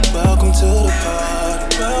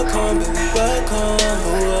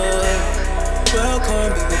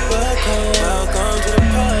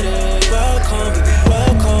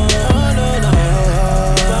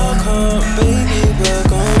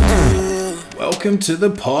welcome to the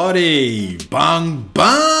party. Bang,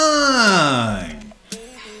 bang.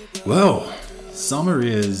 Well, summer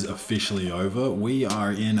is officially over. We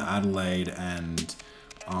are in Adelaide and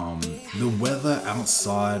the weather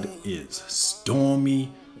outside is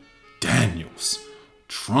stormy Daniels.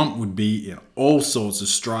 Trump would be in all sorts of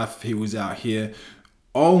strife if he was out here.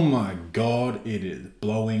 Oh my God, it is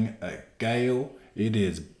blowing a gale.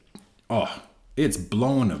 It's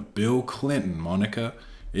blowing a Bill Clinton, Monica.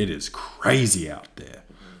 It is crazy out there.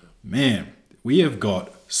 Man, we have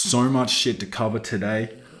got so much shit to cover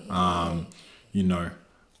today.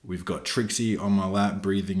 We've got Trixie on my lap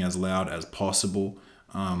breathing as loud as possible.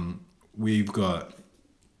 We've got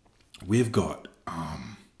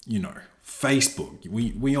Facebook.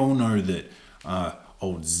 We all know that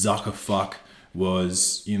old Zuckerfuck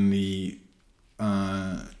was in the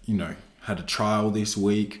had a trial this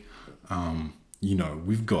week.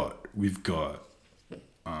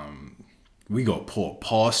 We got poor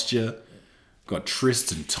posture, got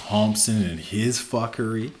Tristan Thompson and his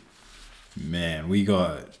fuckery. Man, we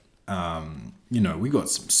got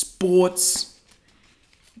some sports.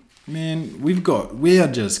 Man, we are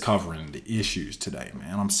just covering the issues today,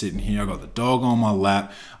 man. I'm sitting here, I got the dog on my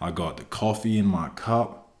lap, I got the coffee in my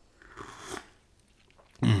cup.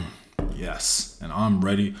 Yes, and I'm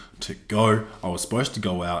ready to go. I was supposed to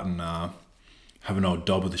go out and have an old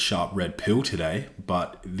dob of the sharp red pill today,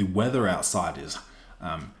 but the weather outside is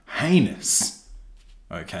heinous.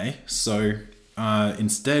 Okay, so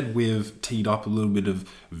instead we've teed up a little bit of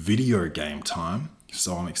video game time,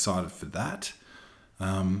 so I'm excited for that.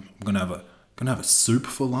 I'm gonna have a soup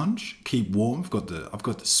for lunch. Keep warm. I've got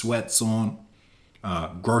the sweats on.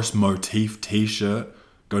 Gross Motif t-shirt.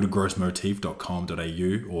 Go to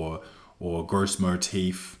grossmotif.com.au or Gross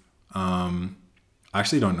Motif. I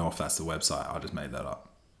actually don't know if that's the website. I just made that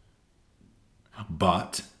up.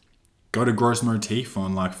 But go to Gross Motif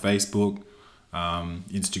on like Facebook,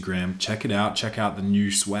 Instagram. Check it out. Check out the new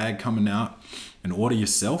swag coming out and order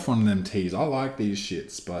yourself one of them tees. I like these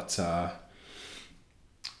shits, but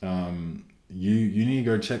you need to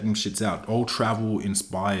go check them shits out. All travel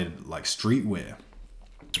inspired like streetwear.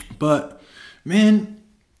 But man,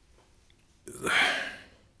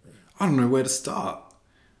 I don't know where to start.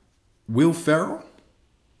 Will Ferrell,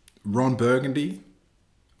 Ron Burgundy,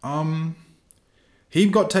 he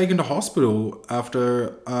got taken to hospital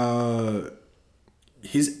after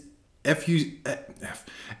his SUV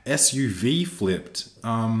flipped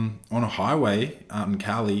on a highway out in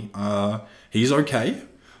Cali. He's okay,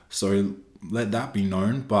 so let that be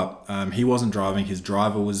known. But he wasn't driving; his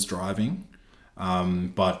driver was driving.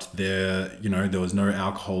 But there was no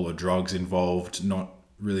alcohol or drugs involved. Not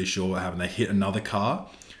really sure what happened. They hit another car.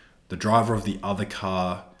 The driver of the other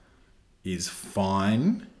car is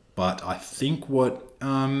fine, but I think what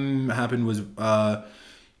happened was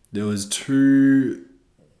there was two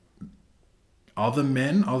other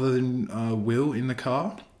men other than Will in the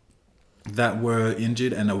car that were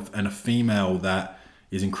injured, and a female that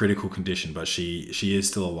is in critical condition, but she is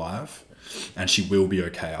still alive and she will be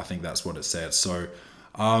okay. I think that's what it said. So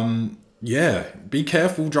be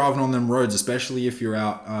careful driving on them roads, especially if you're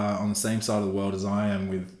out on the same side of the world as I am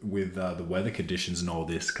with the weather conditions and all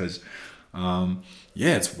this, because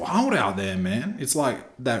it's wild out there, man. It's like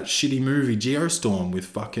that shitty movie Geostorm with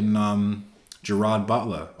fucking Gerard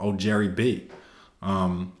Butler, old Jerry B.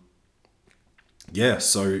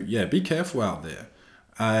 Be careful out there.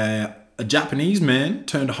 A Japanese man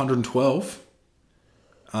turned 112.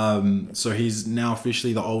 So he's now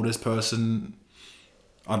officially the oldest person,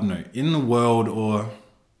 I don't know, in the world, or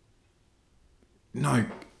no,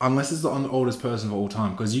 unless it's the oldest person of all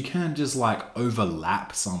time, because you can't just like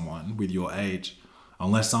overlap someone with your age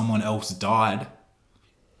unless someone else died.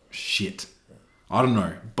 Shit. I don't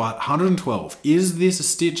know, but 112, is this a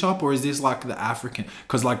stitch up, or is this like the African,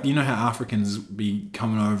 because like, you know how Africans be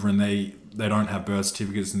coming over and they don't have birth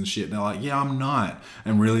certificates and shit, they're like, yeah, I'm 9,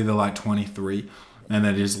 and really they're like 23, and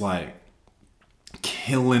they're just like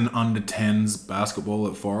killing under 10s basketball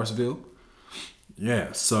at Forestville.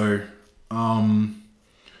 Yeah, so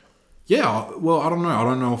well, I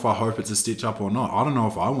don't know if I hope it's a stitch up or not. I don't know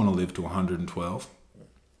if I want to live to 112.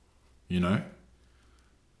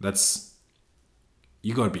 That's,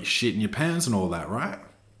 you gotta be shitting your pants and all that, right?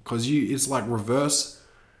 Because it's like reverse.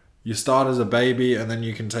 You start as a baby and then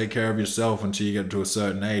you can take care of yourself until you get to a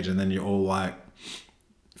certain age, and then you're all like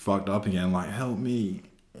fucked up again, like, help me.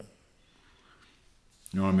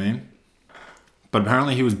 You know what I mean? But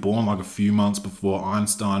apparently he was born like a few months before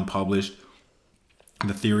Einstein published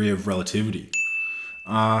the theory of relativity.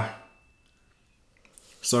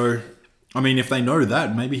 So, I mean, if they know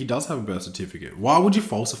that, maybe he does have a birth certificate. Why would you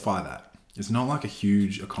falsify that? It's not like a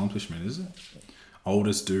huge accomplishment, is it?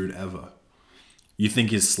 Oldest dude ever. You think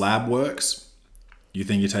his slab works? You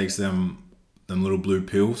think he takes them little blue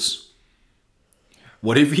pills?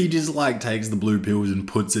 What if he just like takes the blue pills and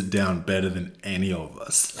puts it down better than any of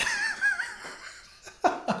us?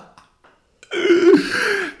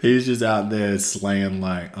 He's just out there slaying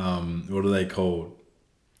like, what are they called?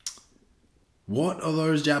 What are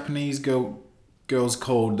those Japanese girls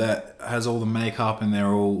called that has all the makeup and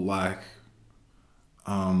they're all like,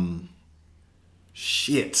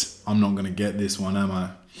 shit. I'm not going to get this one, am I?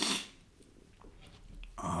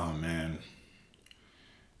 Oh, man.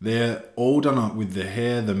 They're all done up with the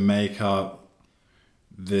hair, the makeup,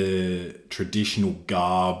 the traditional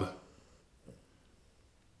garb.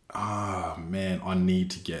 Ah, man, I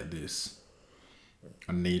need to get this.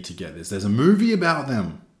 There's a movie about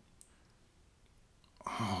them.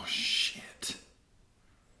 Oh, shit.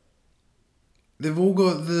 They've all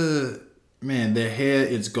got their hair,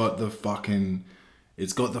 it's got the fucking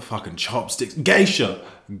chopsticks. Geisha.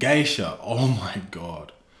 Oh my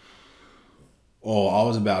God. Oh, I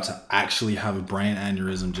was about to actually have a brain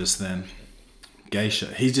aneurysm just then. Geisha.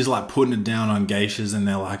 He's just like putting it down on geishas and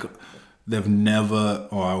they're like, they've never,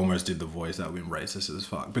 oh, I almost did the voice. That would be racist as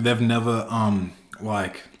fuck. But they've never,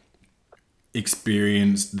 like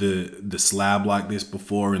experienced the slab like this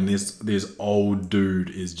before. And this old dude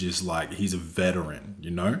is just like, he's a veteran, you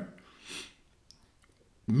know?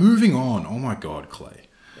 Moving on. Oh my God, Clay.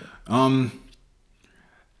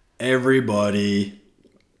 Everybody,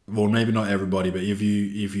 well, maybe not everybody, but if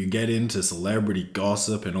you get into celebrity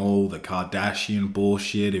gossip and all the Kardashian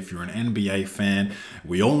bullshit, if you're an NBA fan,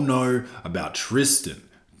 we all know about Tristan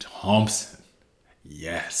Thompson.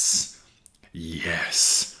 Yes.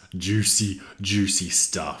 Juicy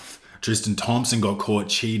stuff. Tristan Thompson got caught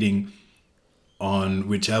cheating on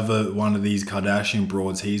whichever one of these Kardashian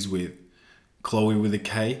broads he's with. Khloe with a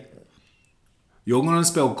K. You're going to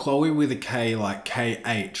spell Chloe with a K like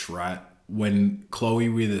KH, right? When Chloe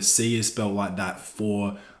with a C is spelled like that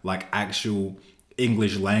for like actual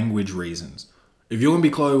English language reasons. If you're going to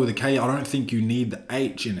be Chloe with a K, I don't think you need the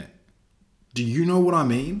H in it. Do you know what I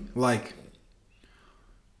mean? Like,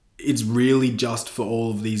 it's really just for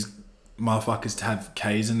all of these motherfuckers to have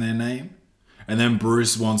K's in their name. And then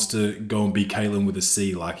Bruce wants to go and be Caitlyn with a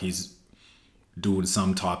C like he's doing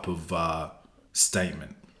some type of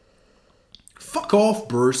statement. Fuck off,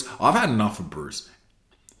 Bruce. I've had enough of Bruce.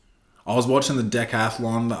 I was watching the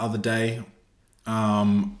decathlon the other day.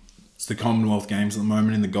 It's the Commonwealth Games at the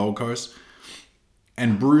moment in the Gold Coast.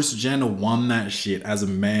 And Bruce Jenner won that shit as a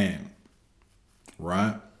man.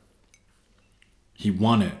 Right? He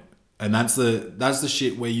won it. And that's the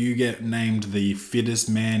shit where you get named the fittest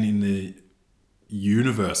man in the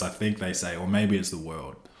universe, I think they say. Or maybe it's the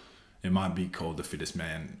world. It might be called the fittest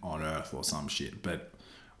man on earth or some shit. But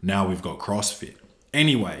now we've got CrossFit.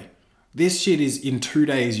 Anyway, this shit is in 2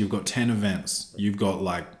 days, you've got 10 events. You've got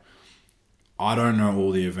like, I don't know all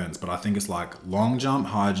the events, but I think it's like long jump,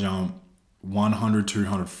 high jump, 100,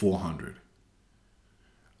 200, 400.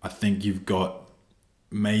 I think you've got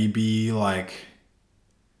maybe like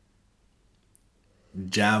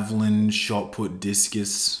javelin, shot put,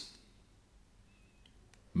 discus,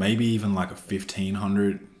 maybe even like a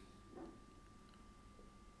 1500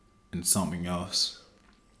 and something else.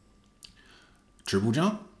 Triple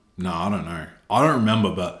jump? No, I don't know. I don't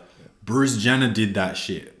remember, but Bruce Jenner did that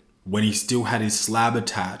shit when he still had his slab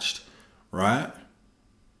attached, right?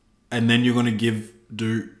 And then you're going to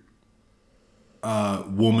do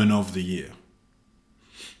Woman of the Year.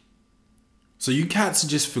 So you cats are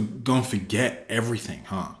just going to forget everything,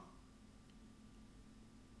 huh?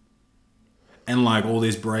 And like all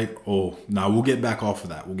this brave... Oh, no, we'll get back off of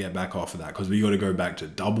that. Because we got to go back to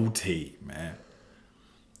double T, man.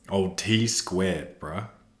 Old T squared, bruh.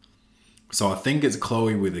 So I think it's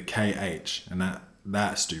Chloe with a KH. And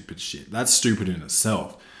that stupid shit. That's stupid in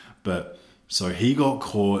itself. But so he got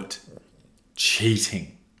caught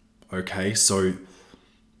cheating. Okay, so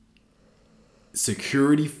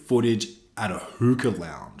security footage at a hookah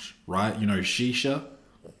lounge, right? You know, shisha.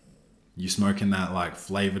 You smoking that like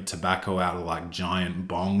flavored tobacco out of like giant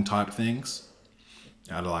bong type things.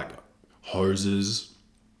 Out of like hoses.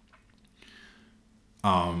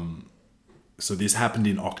 So this happened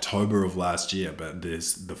in October of last year, but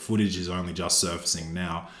the footage is only just surfacing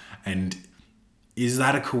now. And is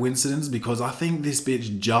that a coincidence? Because I think this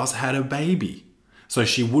bitch just had a baby. So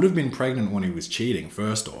she would have been pregnant when he was cheating,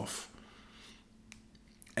 first off.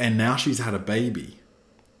 And now she's had a baby.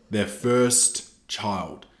 Their first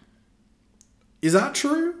child. Is that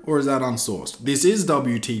true or is that unsourced? This is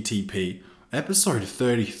WTTP, episode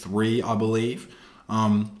 33, I believe.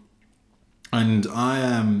 And I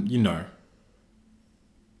am,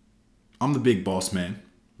 I'm the big boss man,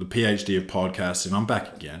 the PhD of podcasting. I'm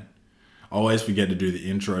back again. I always forget to do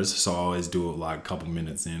the intros, so I always do it like a couple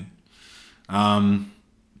minutes in.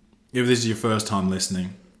 If this is your first time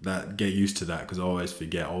listening, get used to that, because I always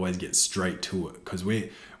forget. I always get straight to it, because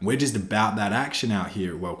we're just about that action out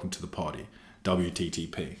here at Welcome to the Party,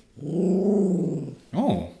 WTTP.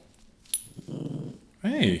 Oh.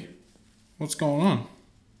 Hey, what's going on?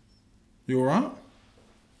 You alright?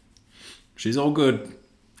 She's all good.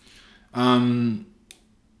 Yeah,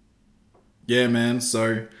 man,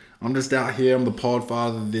 so I'm just out here. I'm the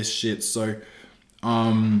podfather of this shit. So,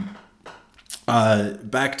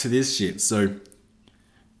 back to this shit. So,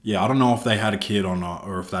 yeah, I don't know if they had a kid or not,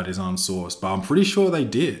 or if that is unsourced, but I'm pretty sure they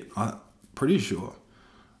did. Pretty sure.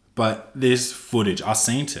 But this footage, I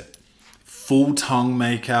seen it. Full tongue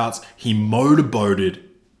makeouts. He motorboated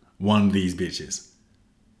one of these bitches.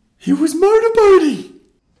 He was motorboating.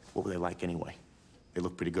 What were they like anyway? They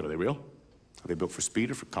look pretty good. Are they real? Are they built for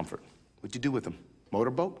speed or for comfort? What'd you do with them?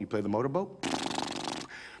 Motorboat? You play the motorboat?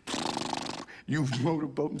 You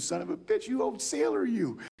motorboating son of a bitch. You old sailor,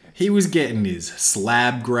 you. He was getting his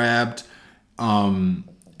slab grabbed. And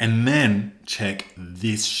then, check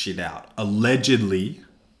this shit out. Allegedly,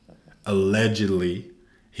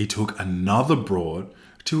 he took another broad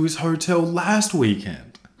to his hotel last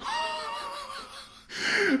weekend.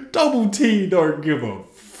 Double T don't give a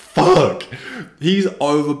fuck. He's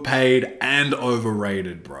overpaid and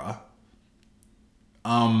overrated, bruh.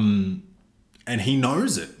 And he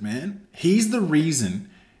knows it, man. He is the reason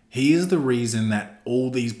that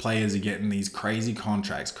all these players are getting these crazy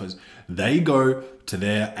contracts, because they go to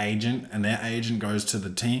their agent and their agent goes to the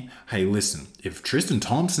team. Hey, listen, if Tristan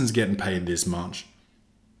Thompson's getting paid this much,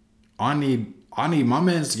 I need my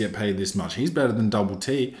man to get paid this much. He's better than Double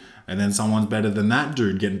T. And then someone's better than that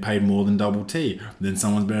dude getting paid more than Double T. Then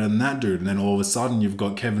someone's better than that dude. And then all of a sudden you've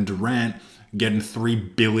got Kevin Durant getting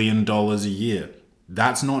 $3 billion a year.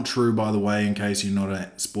 That's not true, by the way, in case you're not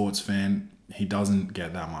a sports fan. He doesn't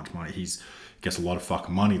get that much money. He gets a lot of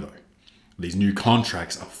fucking money, though. These new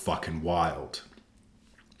contracts are fucking wild.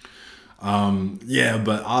 Yeah,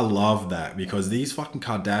 but I love that, because these fucking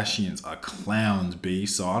Kardashians are clowns, B.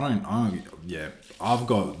 So I've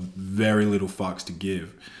got very little fucks to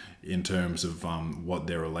give in terms of what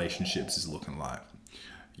their relationships is looking like.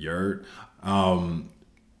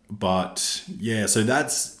 But yeah, so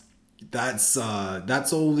that's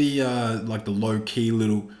all the like the low key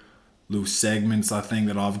little segments I think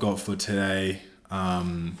that I've got for today.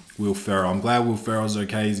 Will Ferrell, I'm glad Will Ferrell's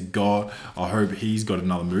okay. I hope he's got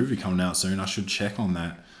another movie coming out soon. I should check on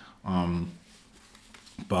that.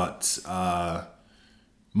 But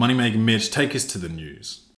Moneymaker Mitch, take us to the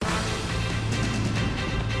news.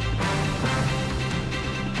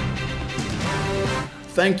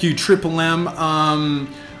 Thank you, Triple M.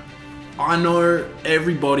 I know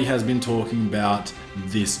everybody has been talking about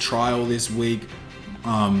this trial this week.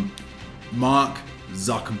 Mark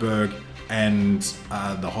Zuckerberg and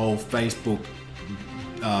the whole Facebook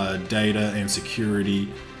data and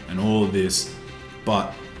security and all of this.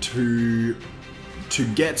 But to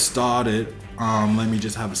get started, let me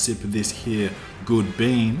just have a sip of this here good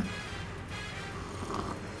bean.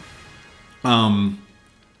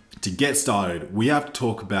 To get started, we have to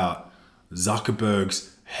talk about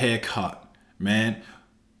Zuckerberg's haircut. Man,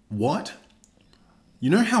 what?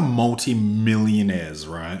 You know how multi-millionaires,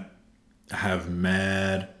 right, have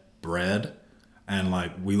mad bread? And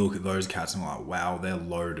like, we look at those cats and we're like, wow, they're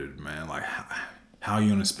loaded, man. Like, how are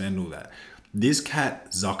you gonna spend all that? This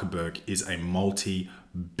cat, Zuckerberg, is a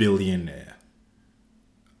multi-billionaire.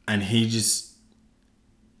 And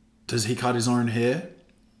does he cut his own hair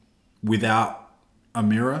without a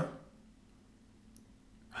mirror?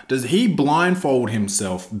 Does he blindfold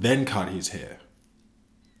himself, then cut his hair?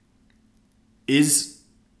 Is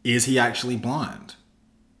he actually blind?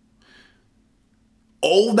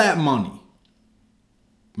 All that money,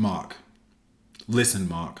 Mark. Listen,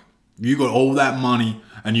 Mark. You got all that money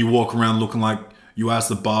and you walk around looking like you asked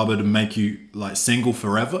the barber to make you like single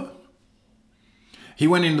forever? He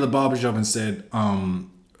went into the barbershop and said,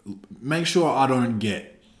 make sure I don't get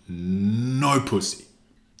no pussy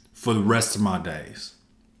for the rest of my days.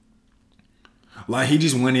 Like, he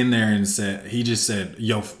just went in there and said,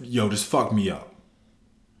 yo, just fuck me up.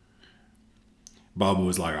 Barber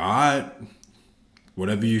was like, all right,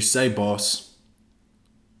 whatever you say, boss.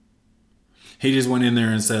 He just went in there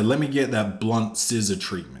and said, let me get that blunt scissor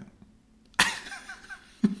treatment.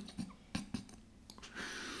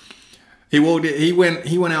 He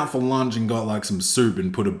went out for lunch and got like some soup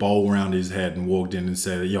and put a bowl around his head and walked in and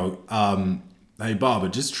said, yo, Hey, barber,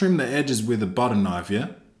 just trim the edges with a butter knife, yeah?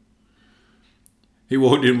 He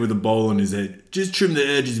walked in with a bowl on his head. Just trim the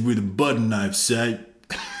edges with a butter knife, say.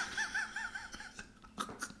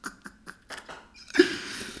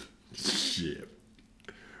 Shit.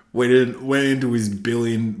 Went into his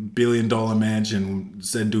billion dollar mansion,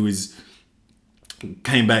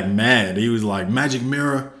 came back mad. He was like, Magic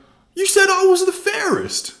Mirror, you said I was the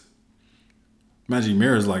fairest. Magic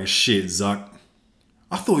Mirror's like, shit, Zuck.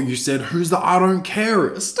 I thought you said, who's the I don't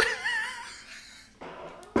careest?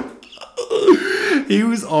 He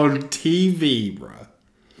was on TV, bruh.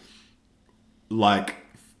 Like,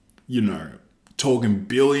 talking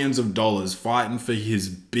billions of dollars, fighting for his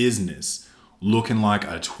business, looking like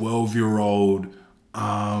a 12-year-old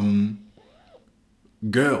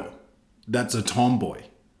girl that's a tomboy.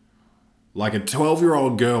 Like a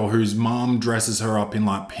 12-year-old girl whose mom dresses her up in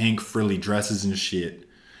like pink frilly dresses and shit.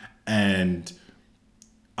 And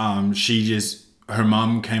her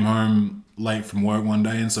mom came home late from work one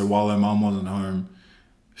day, and so while her mom wasn't home,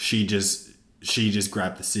 she just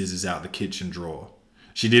grabbed the scissors out the kitchen drawer.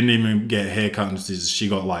 She didn't even get hair cutting scissors. She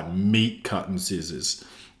got like meat cutting scissors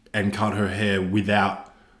and cut her hair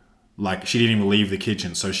without, like, she didn't even leave the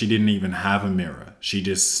kitchen, so she didn't even have a mirror. She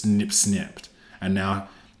just snipped. And now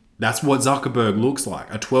that's what Zuckerberg looks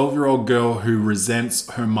like. A 12-year-old girl who resents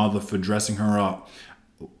her mother for dressing her up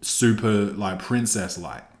super like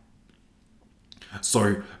princess-like.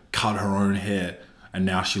 So cut her own hair and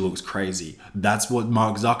now she looks crazy. That's what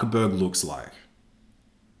Mark Zuckerberg looks like.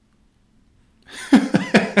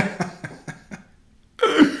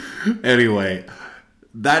 Anyway,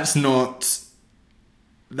 that's not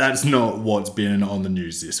what's been on the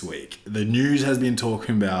news this week. The news has been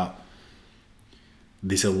talking about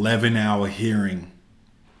this 11-hour hearing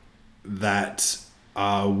that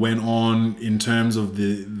went on in terms of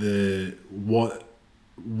the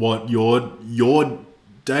what your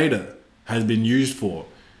data has been used for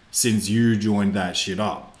since you joined that shit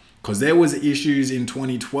up. Because there was issues in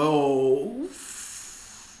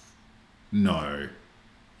 2012. No.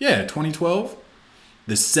 Yeah, 2012.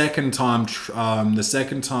 The second time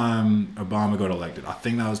Obama got elected. I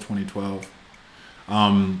think that was 2012.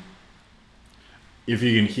 If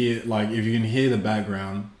you can hear the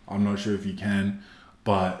background, I'm not sure if you can,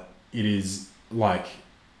 but it is like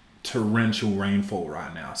torrential rainfall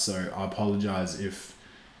right now. So I apologize if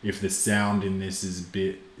the sound in this is a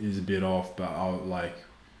bit off, but I'll like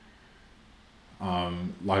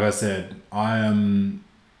I said, I am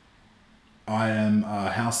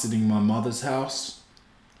house sitting my mother's house,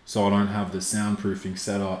 so I don't have the soundproofing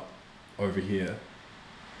set up over here.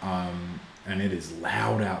 And it is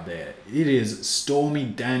loud out there. It is Stormy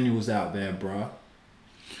Daniels out there, bruh.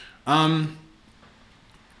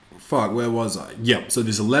 Fuck, where was I? Yep, so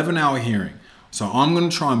this 11-hour hearing. So I'm going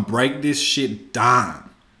to try and break this shit down,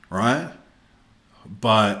 right?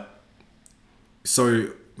 But,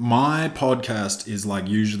 so my podcast is like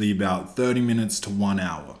usually about 30 minutes to 1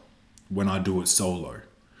 hour when I do it solo.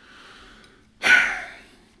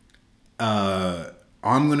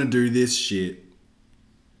 I'm going to do this shit.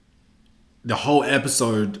 The whole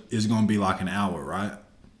episode is going to be like an hour, right?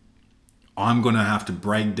 I'm going to have to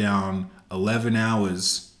break down 11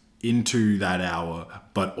 hours into that hour,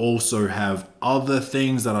 but also have other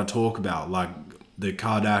things that I talk about, like the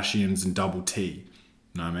Kardashians and Double T. You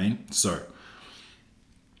know what I mean? So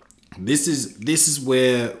this is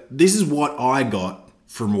what I got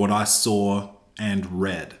from what I saw and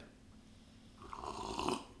read.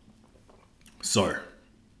 So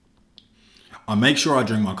I make sure I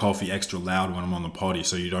drink my coffee extra loud when I'm on the potty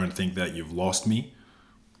so you don't think that you've lost me.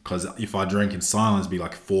 Because if I drink in silence, it'd be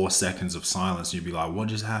like 4 seconds of silence. You'd be like, what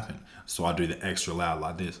just happened? So I do the extra loud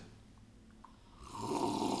like this.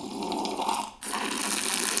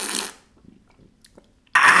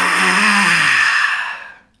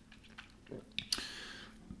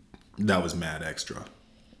 That was mad extra.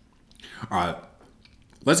 Alright,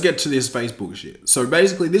 let's get to this Facebook shit. So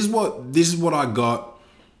basically, this is what I got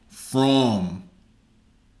from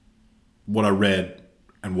what I read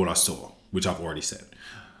and what I saw, which I've already said.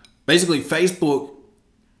 Basically, Facebook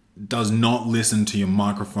does not listen to your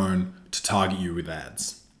microphone to target you with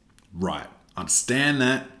ads. Right. Understand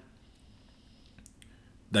that.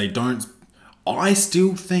 They don't. I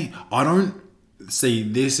still think. I don't. See,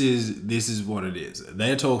 this is what it is.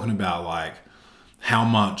 They're talking about like how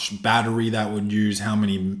much battery that would use, how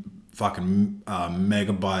many fucking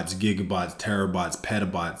megabytes, gigabytes, terabytes,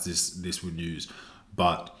 petabytes this would use.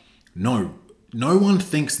 But no one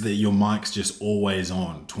thinks that your mic's just always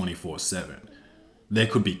on 24/7. There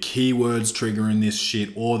could be keywords triggering this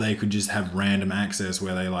shit, or they could just have random access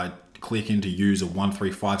where they like click into user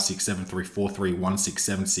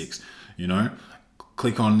 1356734311676, you know,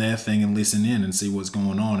 click on their thing and listen in and see what's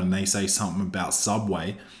going on. And they say something about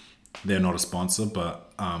Subway. They're not a sponsor,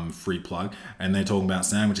 but free plug. And they're talking about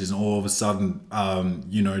sandwiches, and all of a sudden,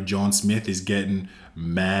 you know, John Smith is getting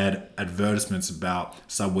mad advertisements about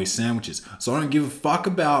Subway sandwiches. So I don't give a fuck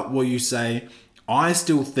about what you say. I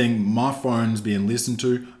still think my phone's being listened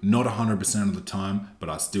to, not 100% of the time, but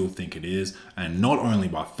I still think it is. And not only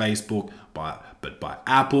by Facebook, but by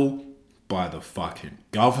Apple, by the fucking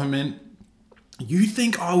government. You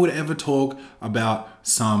think I would ever talk about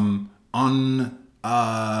some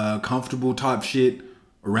uncomfortable type shit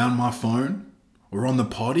around my phone or on the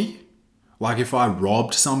potty? Like if I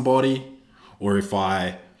robbed somebody, or if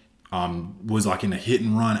I was like in a hit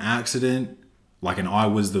and run accident, like and I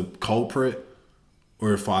was the culprit,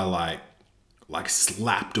 or if I like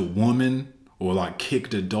slapped a woman or like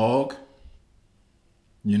kicked a dog,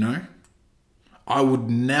 you know? I would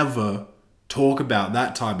never talk about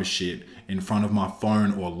that type of shit in front of my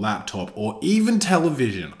phone or laptop or even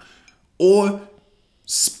television or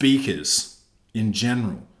speakers in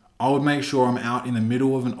general. I would make sure I'm out in the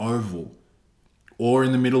middle of an oval or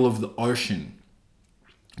in the middle of the ocean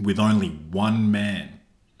with only one man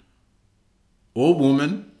or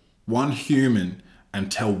woman, one human, and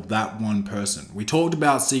tell that one person. We talked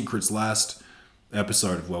about secrets last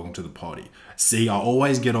episode of Welcome to the Party. See, I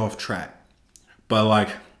always get off track. But like,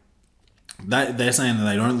 that they're saying that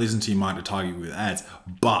they don't listen to your mic to target you with ads,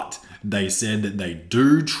 but they said that they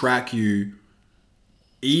do track you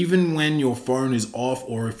even when your phone is off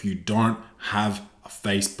or if you don't have a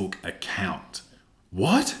Facebook account.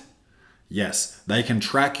 What? Yes, they can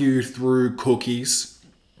track you through cookies.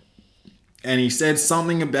 And he said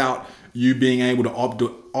something about you being able to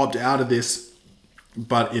opt out of this,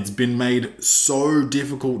 but it's been made so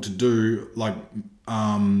difficult to do, like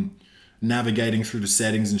navigating through the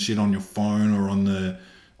settings and shit on your phone or on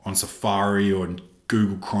Safari or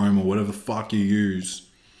Google Chrome or whatever the fuck you use.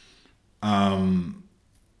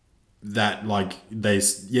 That like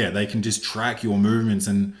they can just track your movements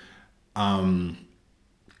and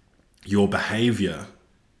your behavior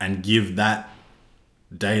and give that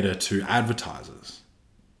data to advertisers.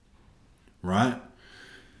 Right?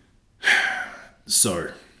 So,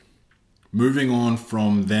 moving on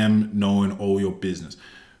from them knowing all your business.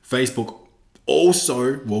 Facebook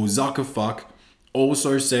also, Zuckerfuck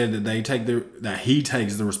also said that he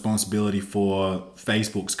takes the responsibility for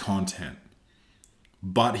Facebook's content.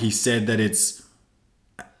 But he said that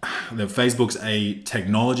Facebook's a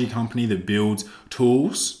technology company that builds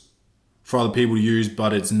tools for other people to use,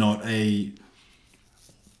 but it's not a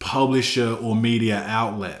publisher or media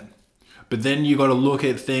outlet. But then you got to look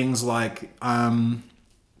at things like the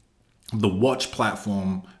Watch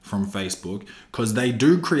platform from Facebook, because they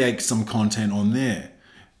do create some content on there.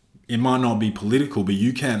 It might not be political, but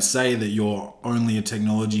you can't say that you're only a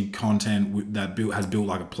technology content that has built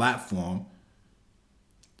like a platform.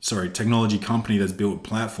 Sorry, technology company that's built a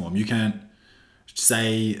platform. You can't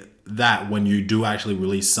say that when you do actually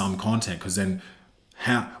release some content, because then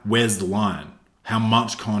where's the line? How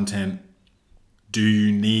much content do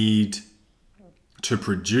you need to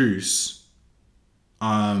produce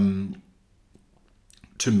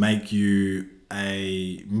to make you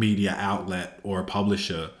a media outlet or a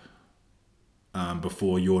publisher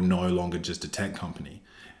before you're no longer just a tech company?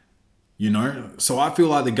 You know? So I feel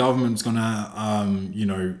like the government's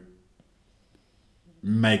gonna,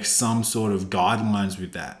 make some sort of guidelines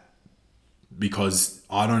with that, because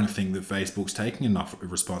I don't think that Facebook's taking enough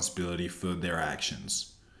responsibility for their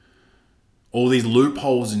actions. All these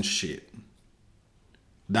loopholes and shit.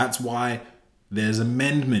 That's why there's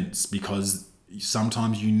amendments, because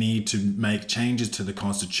sometimes you need to make changes to the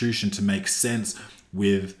Constitution to make sense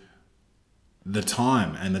with the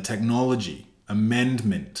time and the technology.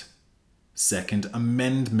 Amendment. Second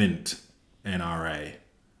Amendment, NRA.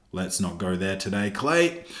 Let's not go there today,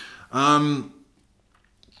 Clay. So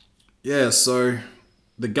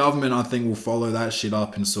the government, I think, will follow that shit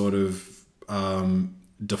up and sort of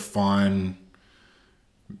define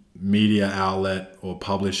media outlet or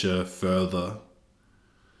publisher further.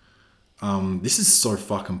 This is so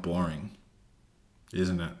fucking boring,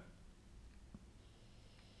 isn't it?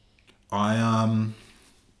 I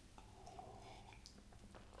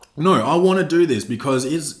want to do this because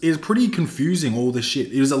it's pretty confusing, all this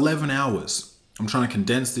shit. It was 11 hours. I'm trying to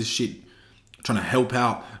condense this shit, trying to help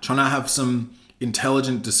out, trying to have some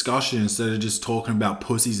intelligent discussion instead of just talking about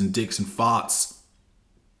pussies and dicks and farts.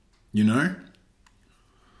 You know?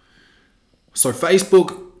 So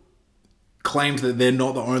Facebook claimed that they're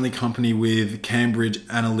not the only company with Cambridge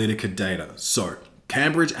Analytica data. So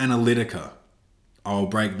Cambridge Analytica. I'll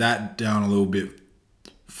break that down a little bit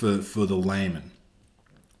for the layman.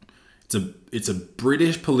 It's a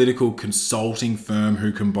British political consulting firm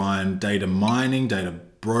who combine data mining, data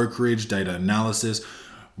brokerage, data analysis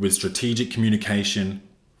with strategic communication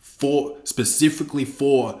specifically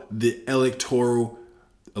for the electoral.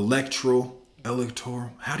 How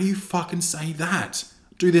do you fucking say that? I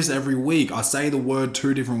do this every week. I say the word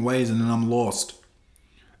 2 different ways and then I'm lost.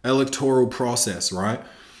 Electoral process, right?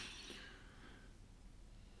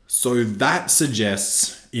 So that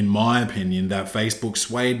suggests, in my opinion, that Facebook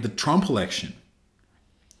swayed the Trump election.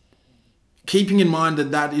 Keeping in mind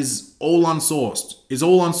that is all unsourced. It's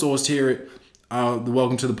all unsourced here at the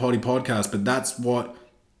Welcome to the Potty podcast, but that's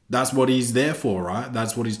what he's there for, right?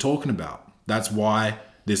 That's what he's talking about. That's why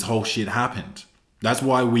this whole shit happened. That's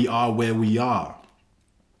why we are where we are.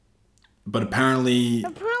 But apparently,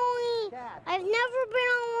 I've never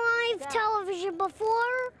been on live television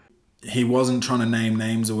before. He wasn't trying to name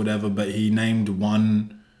names or whatever, but he named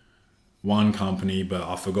one company, but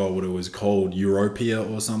I forgot what it was called,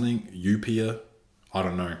 Europia or something, Upia, I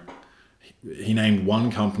don't know. He named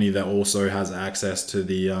one company that also has access to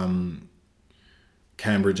the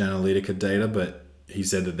Cambridge Analytica data, but he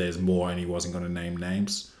said that there's more and he wasn't going to name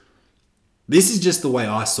names. This is just the way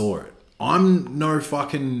I saw it. I'm no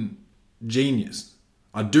fucking genius.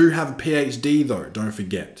 I do have a PhD though, don't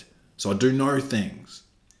forget. So I do know things.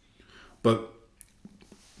 But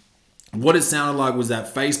what it sounded like was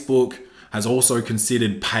that Facebook has also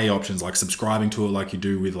considered pay options, like subscribing to it like you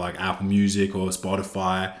do with like Apple Music or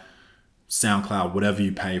Spotify, SoundCloud, whatever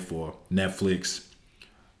you pay for, Netflix.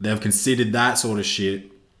 They've considered that sort of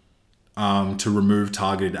shit to remove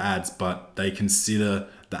targeted ads, but they consider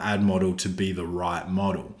the ad model to be the right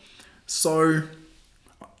model. So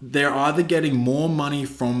they're either getting more money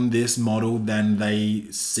from this model than they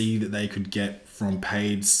see that they could get from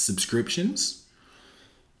paid subscriptions,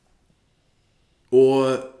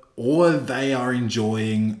 or they are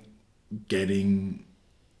enjoying getting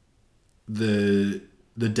the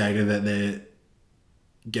data that they're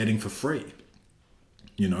getting for free,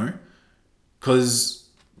 you know? Because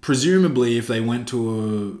presumably if they went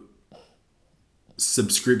to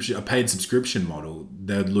a paid subscription model,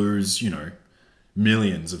 they'd lose,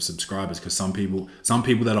 millions of subscribers, because some people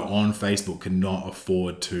that are on Facebook cannot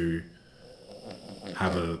afford to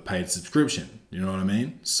have a paid subscription. You know what I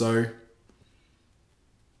mean? So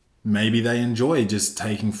maybe they enjoy just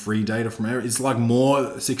taking free data from everyone. It's like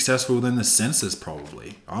more successful than the census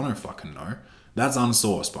probably. I don't fucking know. That's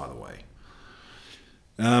unsourced, by the way.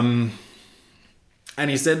 And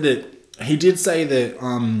he said that he did say that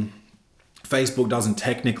Facebook doesn't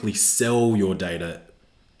technically sell your data.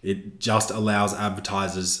 It just allows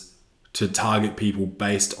advertisers to target people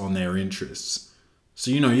based on their interests. So,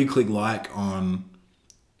 you click like on,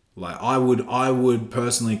 like, I would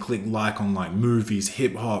personally click like on like movies,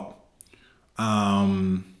 hip hop,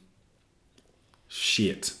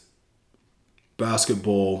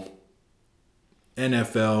 basketball,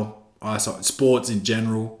 NFL, sports in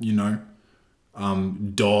general,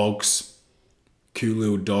 dogs, cute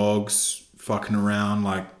little dogs fucking around,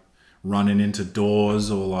 like running into doors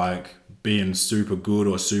or like being super good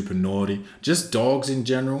or super naughty. Just dogs in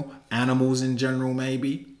general, animals in general,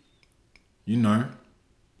 maybe.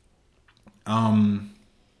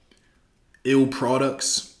 Ill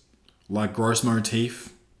products like Gross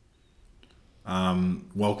Motif,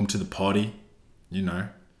 Welcome to the Potty,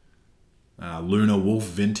 Luna Wolf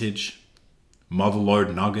Vintage,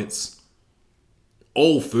 Motherlode Nuggets,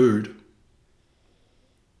 all food.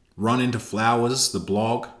 Run Into Flowers, the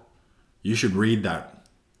blog. You should read that.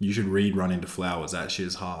 You should read Run Into Flowers. That shit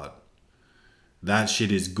is hard. That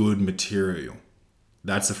shit is good material.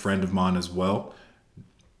 That's a friend of mine as well.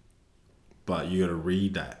 But you gotta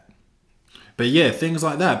read that. But yeah, things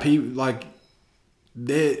like that. People like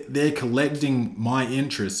they're collecting my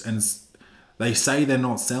interest, and they say they're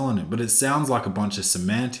not selling it, but it sounds like a bunch of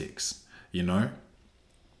semantics. It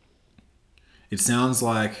sounds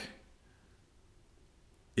like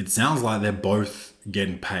they're both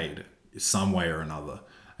getting paid some way or another.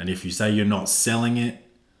 And if you say you're not selling it,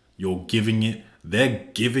 you're giving it, they're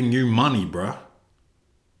giving you money, bruh,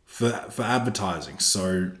 for advertising.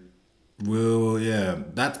 So,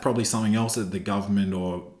 that's probably something else that the government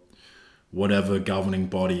or whatever governing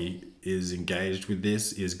body is engaged with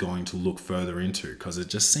this is going to look further into, because it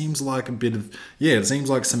just seems like a bit of, it seems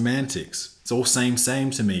like semantics. It's all same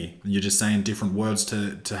to me. You're just saying different words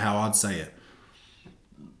to how I'd say it.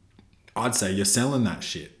 I'd say you're selling that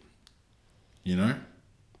shit,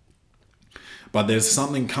 But there's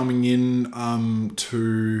something coming in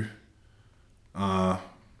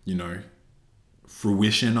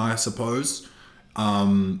fruition, I suppose,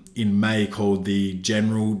 in May, called the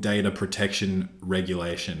General Data Protection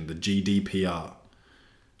Regulation, the GDPR.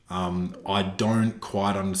 I don't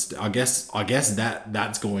quite understand. I guess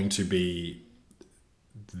that's going to be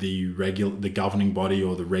the governing body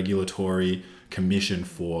or the regulatory commission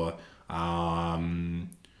for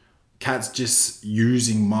cats just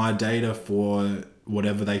using my data for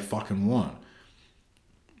whatever they fucking want.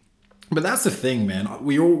 But that's the thing, man.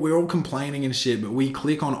 We're all complaining and shit, but we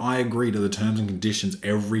click on I agree to the terms and conditions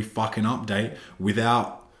every fucking update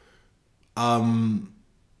without even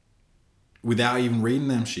reading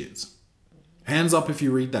them shits. Hands up if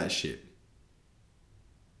you read that shit.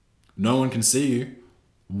 No one can see you.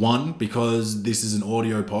 1, because this is an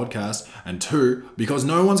audio podcast, and 2, because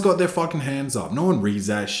no one's got their fucking hands up. No one reads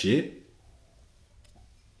that shit.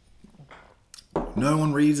 No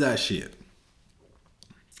one reads that shit.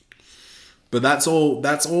 But that's all like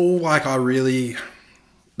that's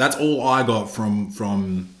all I got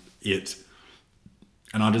from it.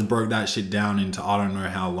 And I just broke that shit down into I don't know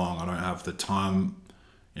how long. I don't have the time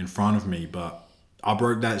in front of me, but I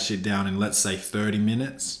broke that shit down in, let's say, 30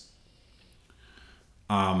 minutes.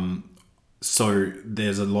 So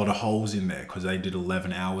there's a lot of holes in there because they did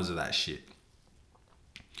 11 hours of that shit.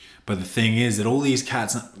 But the thing is that all these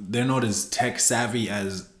cats, they're not as tech savvy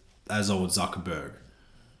as old Zuckerberg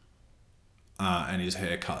and his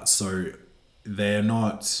haircut. So they're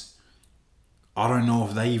not, I don't know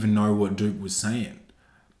if they even know what Duke was saying.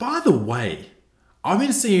 By the way, I've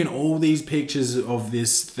been seeing all these pictures of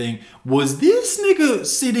this thing. Was this nigga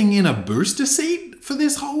sitting in a booster seat for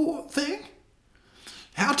this whole thing?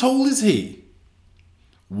 How tall is he?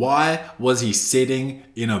 Why was he sitting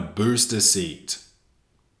in a booster seat?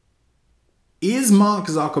 Is Mark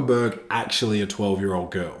Zuckerberg actually a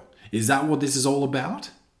 12-year-old girl? Is that what this is all about?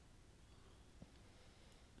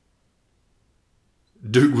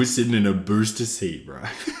 Dude was sitting in a booster seat, bro.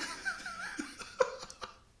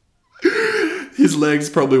 His legs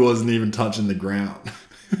probably wasn't even touching the ground.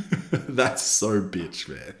 That's so bitch,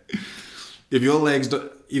 man. If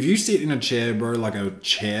you sit in a chair, bro, like a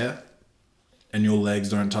chair, and your legs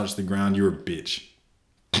don't touch the ground, you're a bitch.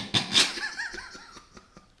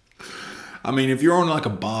 I mean, if you're on like a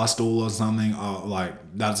bar stool or something, like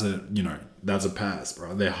that's a pass,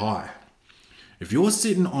 bro. They're high. If you're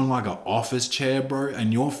sitting on like an office chair, bro,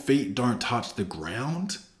 and your feet don't touch the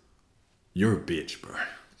ground, you're a bitch, bro.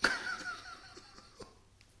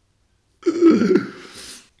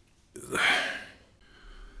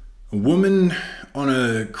 A woman on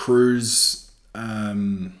a cruise,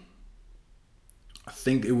 I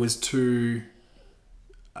think it was to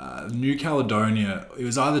New Caledonia. It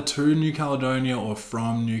was either to New Caledonia or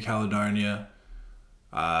from New Caledonia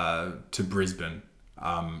to Brisbane,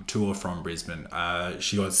 to or from Brisbane.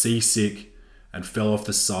 She got seasick and fell off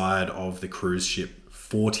the side of the cruise ship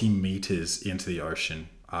 40 meters into the ocean,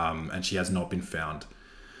 and she has not been found.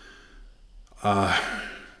 A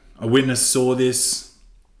witness saw this,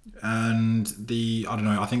 and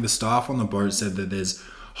I think the staff on the boat said that there's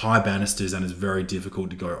high banisters and it's very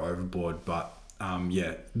difficult to go overboard. But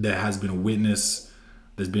there has been a witness.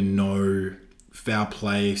 There's been no foul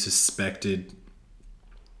play suspected.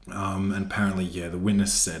 And apparently, the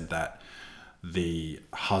witness said that the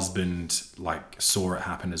husband saw it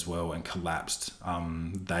happen as well and collapsed.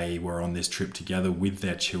 They were on this trip together with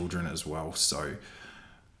their children as well. So,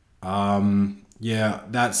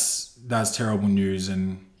 that's terrible news.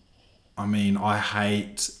 And I mean, I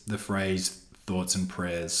hate the phrase thoughts and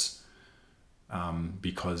prayers,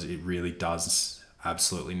 because it really does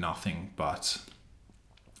absolutely nothing. But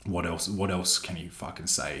what else can you fucking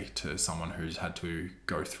say to someone who's had to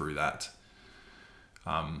go through that?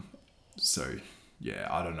 So yeah,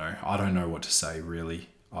 I don't know what to say really.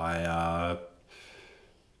 I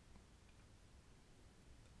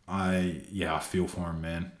feel for him,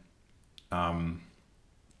 man.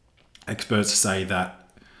 Experts say that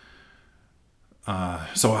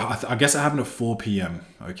so I guess it happened at 4 p.m.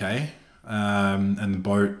 Okay, and the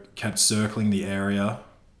boat kept circling the area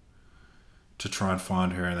to try and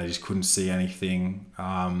find her, and they just couldn't see anything.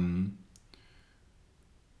 And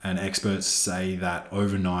experts say that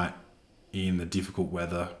overnight, in the difficult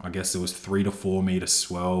weather, I guess there was 3 to 4 meter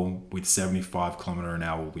swell with 75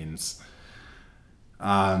 km/h winds.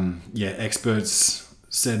 Experts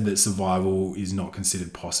said that survival is not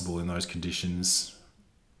considered possible in those conditions.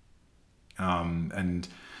 And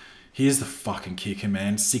here's the fucking kicker,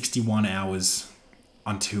 man. 61 hours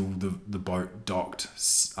until the boat docked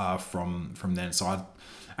from then. So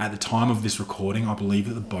at the time of this recording, I believe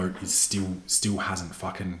that the boat is still hasn't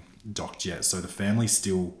fucking docked yet. So the family's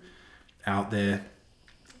still out there.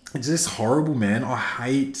 It's just horrible, man. I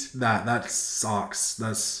hate that. That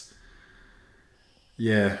sucks.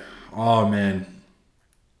 Yeah. Oh, man.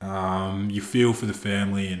 You feel for the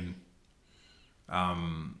family, and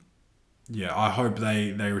yeah, I hope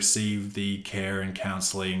they receive the care and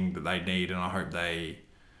counselling that they need, and I hope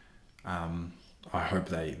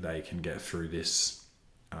they can get through this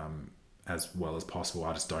as well as possible.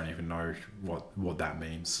 I just don't even know what that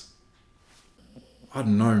means. I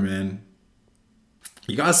don't know, man.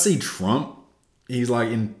 You guys see Trump? He's like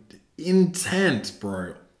intent,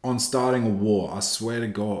 bro, on starting a war. I swear to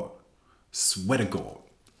God. Swear to God.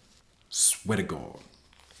 Swear to God.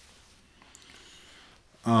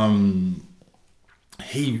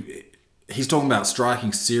 He's talking about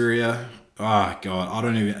striking Syria. Oh God,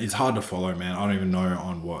 it's hard to follow, man. I don't even know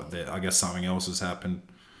on what I guess something else has happened.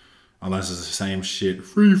 Unless it's the same shit.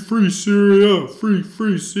 Free Syria.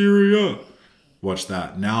 Free Syria. Watch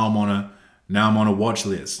that. Now I'm on a watch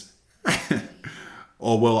list.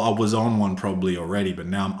 Or well, I was on one probably already, but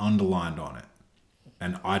now I'm underlined on it.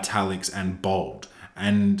 And italics and bold.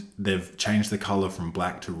 And they've changed the color from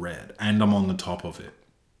black to red. And I'm on the top of it.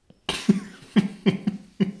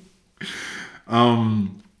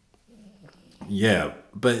 Yeah,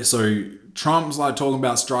 but so Trump's like talking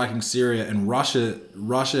about striking Syria, and Russia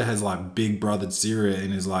has like big brothered Syria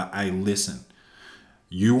and is like, hey, listen,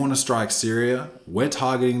 you want to strike Syria? We're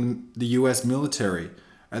targeting the US military.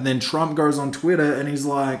 And then Trump goes on Twitter and he's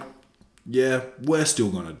like, yeah, we're still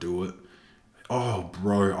going to do it. Oh,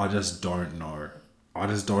 bro, I just don't know.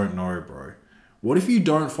 Bro. What if you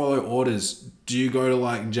don't follow orders? Do you go to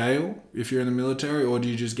like jail if you're in the military, or do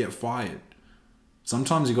you just get fired?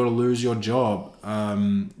 Sometimes you got to lose your job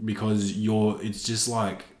because it's just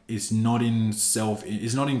like, it's not in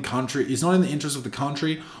the interest of the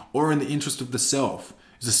country or in the interest of the self.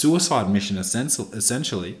 It's a suicide mission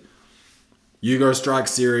essentially. You go strike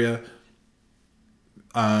Syria,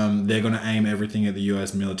 they're going to aim everything at the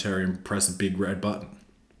US military and press a big red button.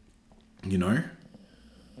 You know?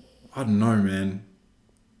 I don't know, man.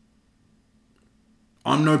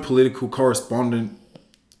 I'm no political correspondent.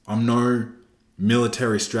 I'm no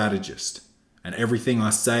military strategist. And everything I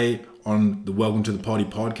say on the Welcome to the Potty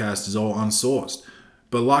podcast is all unsourced.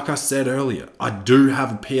 But like I said earlier, I do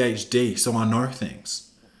have a PhD, so I know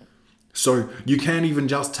things. So you can't even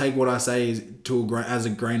just take what I say as a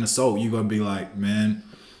grain of salt. You gotta be like, man,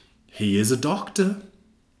 he is a doctor.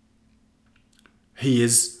 He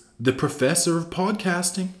is the professor of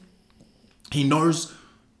podcasting. He knows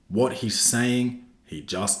what he's saying. He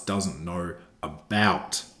just doesn't know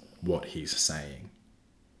about what he's saying.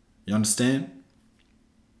 You understand?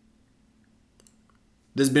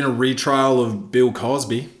 There's been a retrial of Bill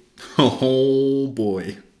Cosby. Oh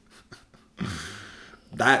boy.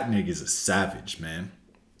 That nigga's a savage, man.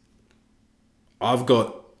 I've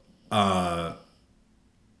got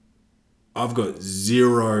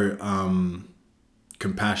zero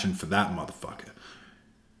compassion for that motherfucker.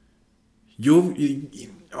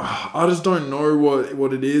 I just don't know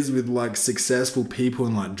what it is with like successful people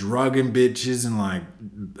and like drugging bitches and like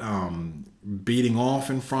beating off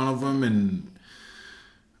in front of them and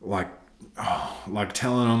like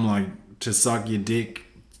telling them like to suck your dick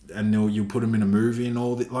and you put them in a movie and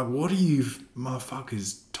all that. Like, what are you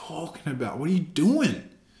motherfuckers talking about? What are you doing?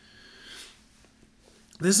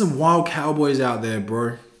 There's some wild cowboys out there,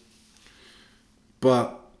 bro.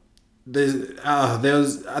 But there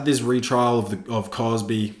was at this retrial of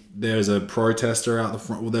Cosby, there's a protester out the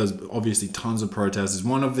front. Well, there's obviously tons of protesters.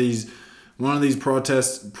 One of these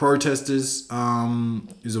protesters is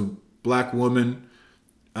a black woman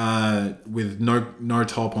with no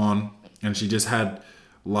top on, and she just had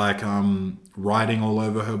like writing all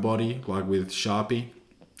over her body, like with Sharpie,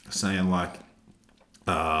 saying like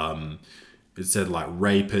it said like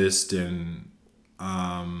rapist and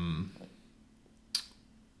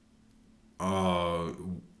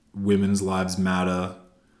women's lives matter,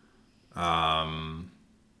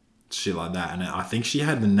 shit like that. And I think she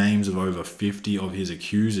had the names of over 50 of his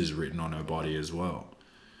accusers written on her body as well.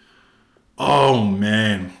 Oh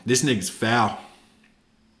man, this nigga's foul.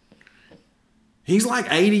 He's like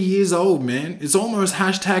 80 years old, man. It's almost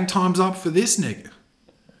hashtag time's up for this nigga.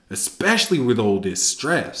 Especially with all this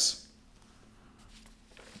stress.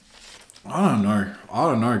 I don't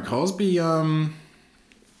know. Cosby,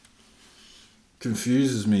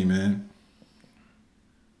 confuses me, man.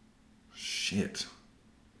 Shit.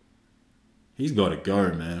 He's got to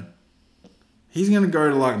go, man. He's going to go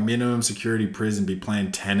to like minimum security prison, be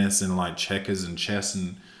playing tennis and like checkers and chess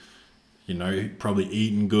and, you know, probably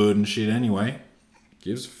eating good and shit anyway.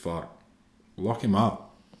 Gives a fuck. Lock him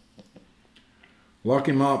up. Lock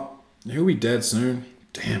him up. He'll be dead soon.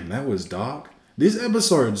 Damn, that was dark. This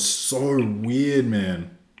episode's so weird,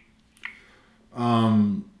 man.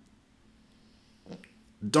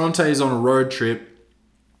 Dante's on a road trip.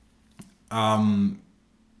 Yeah,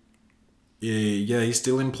 he's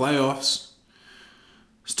still in playoffs.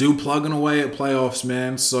 Still plugging away at playoffs,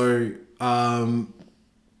 man. So, all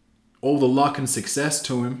the luck and success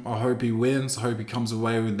to him. I hope he wins. I hope he comes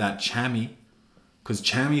away with that chammy. Because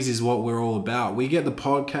chammies is what we're all about. We get the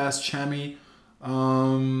podcast chammy,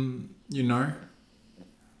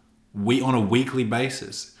 we on a weekly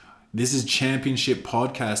basis. This is championship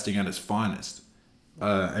podcasting at its finest.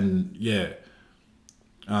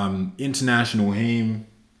 International Heme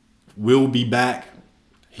will be back.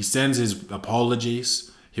 He sends his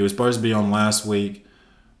apologies. He was supposed to be on last week,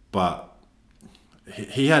 but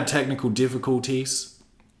he had technical difficulties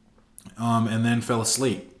and then fell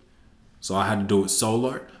asleep. So I had to do it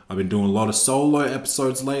solo. I've been doing a lot of solo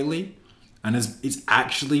episodes lately, and it's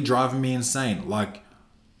actually driving me insane. Like,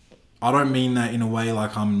 I don't mean that in a way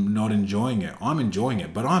like I'm not enjoying it. I'm enjoying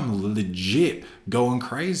it, but I'm legit going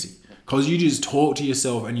crazy. Because you just talk to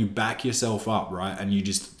yourself and you back yourself up, right? And you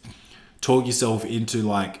just talk yourself into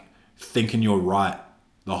like thinking you're right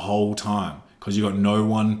the whole time. Because you got no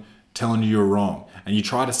one telling you you're wrong. And you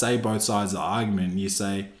try to say both sides of the argument. And you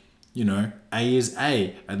say, A is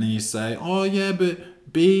A. And then you say, oh yeah, but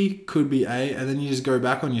B could be A. And then you just go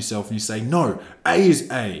back on yourself and you say, no, A is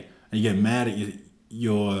A. And you get mad at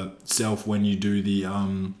yourself when you do the,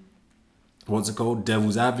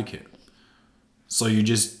 devil's advocate. So you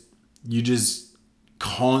just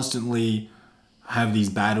constantly have these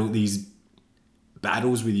battles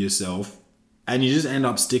with yourself, and you just end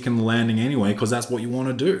up sticking the landing anyway because that's what you want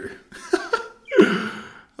to do.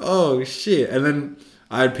 Oh shit. And then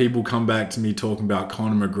I had people come back to me talking about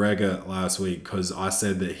Conor McGregor last week because I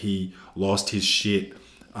said that he lost his shit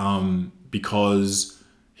because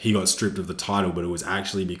he got stripped of the title, but it was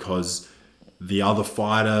actually because the other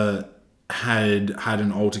fighter had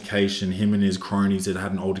an altercation. Him and his cronies had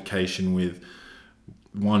an altercation with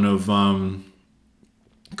one of Conor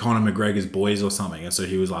McGregor's boys or something, and so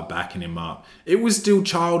he was like backing him up. It was still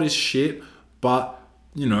childish shit, but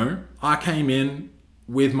I came in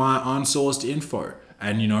with my unsourced info,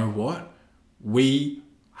 and you know what? We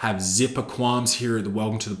have zipper qualms here at the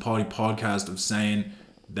Welcome to the Party podcast of saying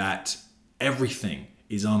that everything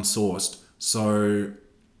is unsourced. So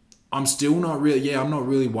I'm still not really, I'm not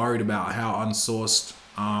really worried about how unsourced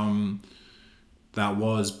that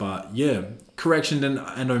was, but yeah, corrections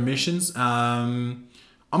and omissions. I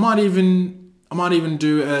might even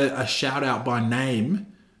do a shout out by name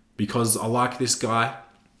because I like this guy.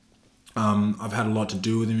 I've had a lot to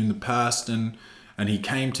do with him in the past, and he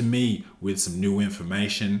came to me with some new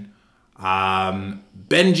information.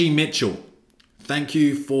 Benji Mitchell, thank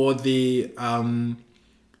you for the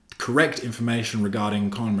correct information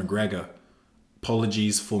regarding Conor McGregor.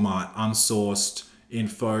 Apologies for my unsourced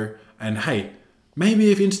info. And hey,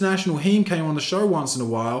 maybe if International Heme came on the show once in a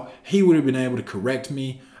while, he would have been able to correct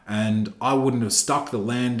me, and I wouldn't have stuck the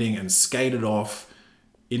landing and skated off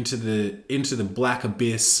into the black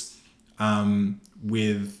abyss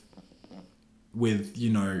with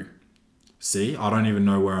see, I don't even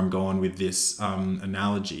know where I'm going with this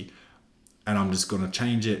analogy, and I'm just going to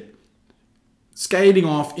change it. Skating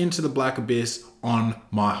off into the black abyss on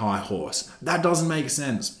my high horse. That doesn't make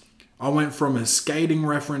sense. I went from a skating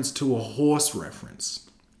reference to a horse reference.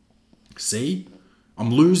 See? I'm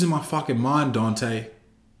losing my fucking mind, Dante.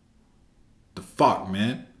 The fuck,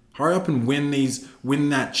 man? Hurry up and win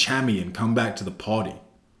that chammy and come back to the party.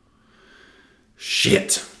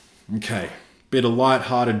 Shit. Okay. Bit of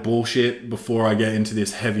light-hearted bullshit before I get into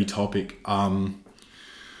this heavy topic.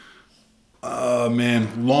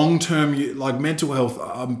 Man, long-term, like mental health.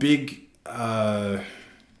 I'm big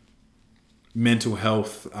mental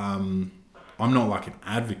health. I'm not like an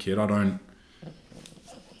advocate. I don't,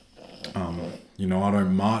 I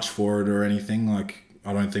don't march for it or anything. Like,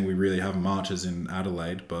 I don't think we really have marches in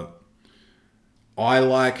Adelaide, but I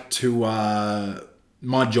like to,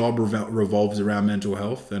 my job revolves around mental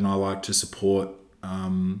health, and I like to support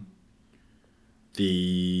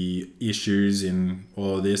the issues in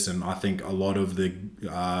all of this. And I think a lot of the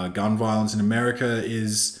gun violence in America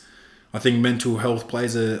is, I think mental health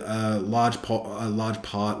plays a large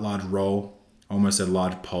role. I almost said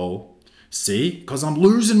large pole. See? Because I'm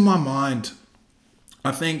losing my mind.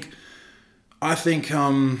 I think, I've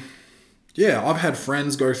had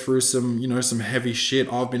friends go through some heavy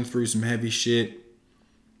shit. I've been through some heavy shit.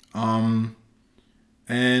 And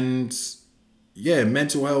yeah,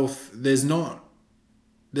 mental health, there's not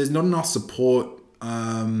enough support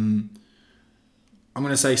I'm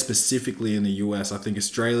going to say specifically in the US, I think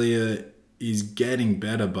Australia is getting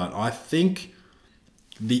better, but I think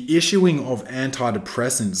the issuing of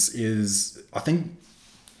antidepressants is, I think,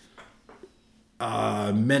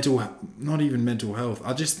 not even mental health.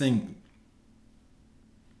 I just think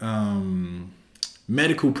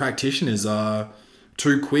medical practitioners are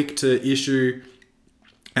too quick to issue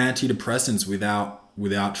antidepressants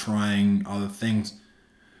without trying other things.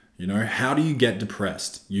 You know, how do you get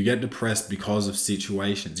depressed? You get depressed because of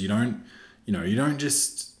situations. You don't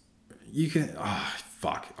just, you can,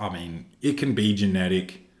 I mean, it can be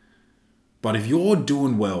genetic, but if you're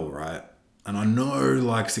doing well, right? And I know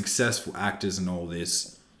like successful actors and all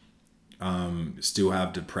this still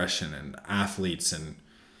have depression, and athletes and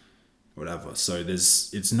whatever. So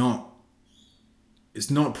it's not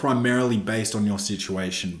primarily based on your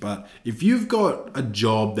situation, but if you've got a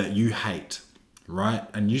job that you hate, right?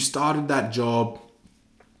 And you started that job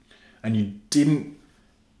and you didn't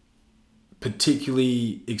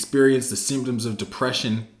particularly experience the symptoms of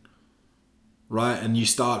depression, right? And you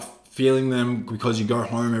start feeling them because you go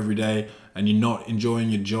home every day and you're not enjoying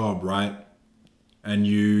your job, right? And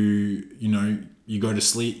you go to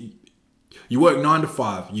sleep. You work 9 to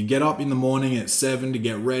 5. You get up in the morning at 7 to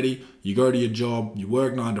get ready. You go to your job. You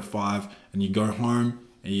work 9 to 5, and you go home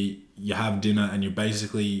and you have dinner, and you're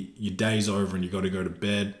basically, your day's over and you got to go to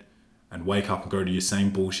bed and wake up and go to your same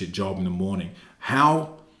bullshit job in the morning.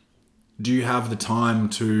 How do you have the time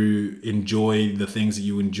to enjoy the things that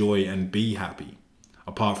you enjoy and be happy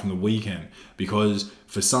apart from the weekend? Because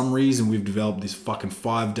for some reason we've developed this fucking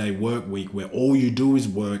 5-day work week where all you do is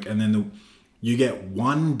work, and then you get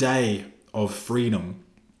one day of freedom,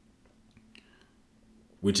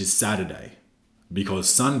 which is Saturday, because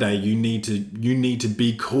Sunday you need to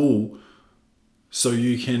be cool so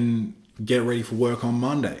you can get ready for work on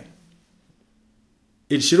Monday.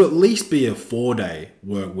 It should at least be a 4-day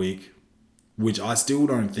work week, which I still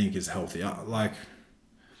don't think is healthy.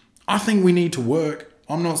 I think we need to work.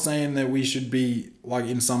 I'm not saying that we should be like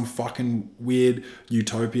in some fucking weird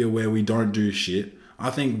utopia where we don't do shit.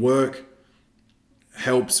 I think work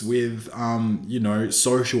helps with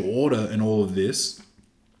social order and all of this,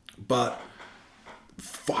 but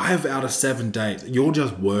 5 out of 7 days you're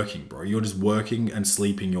just working, bro. You're just working and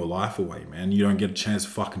sleeping your life away, man. You don't get a chance to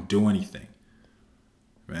fucking do anything,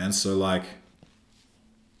 man. So like,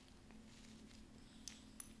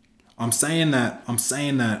 I'm saying that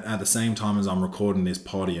at the same time as I'm recording this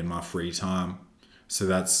potty in my free time. So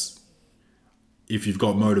that's, if you've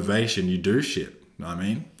got motivation, you do shit. You know what I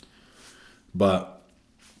mean? But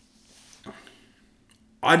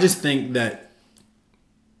I think that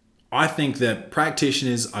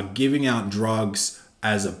practitioners are giving out drugs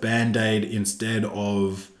as a band-aid instead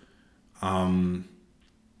of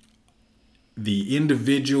the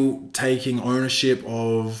individual taking ownership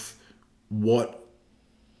of what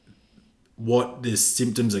the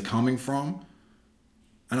symptoms are coming from.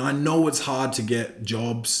 And I know it's hard to get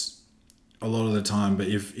jobs a lot of the time, but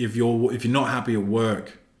if you're not happy at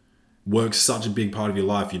work's such a big part of your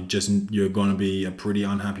life, you're going to be a pretty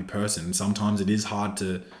unhappy person. And sometimes it is hard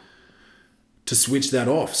to switch that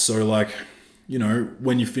off. So like,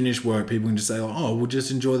 when you finish work, people can just say, oh, we'll just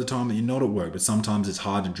enjoy the time that you're not at work. But sometimes it's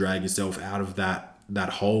hard to drag yourself out of that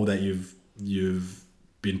hole that you've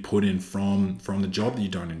been put in from the job that you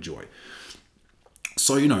don't enjoy.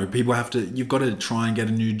 So, you've got to try and get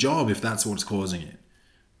a new job if that's what's causing it.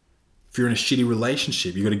 If you're in a shitty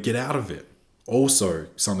relationship, you've got to get out of it. Also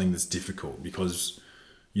something that's difficult because,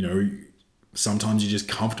 sometimes you're just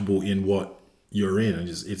comfortable in what you're in, and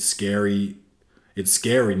it's scary. It's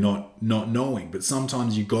scary not knowing, but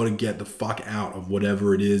sometimes you got to get the fuck out of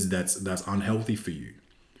whatever it is that's unhealthy for you.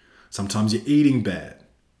 Sometimes you're eating bad.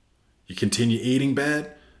 You continue eating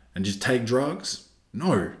bad and just take drugs?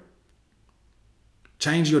 No.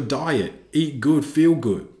 Change your diet. Eat good, feel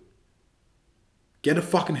good. Get a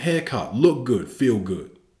fucking haircut. Look good, feel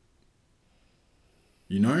good.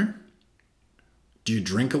 Do you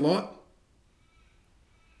drink a lot?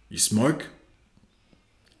 You smoke?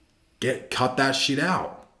 Cut that shit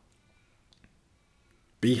out.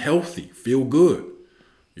 Be healthy, feel good.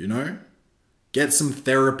 Get some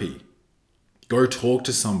therapy. Go talk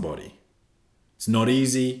to somebody. It's not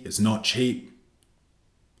easy, it's not cheap.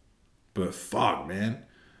 But fuck, man.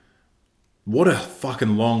 What a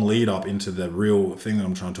fucking long lead up into the real thing that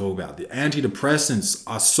I'm trying to talk about. The antidepressants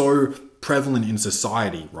are so prevalent in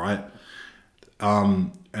society, right?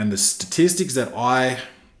 And the statistics that I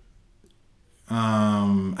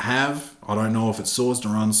have, I don't know if it's sourced or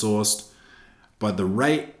unsourced, but the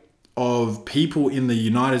rate of people in the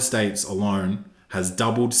United States alone has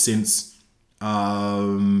doubled since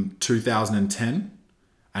 2010.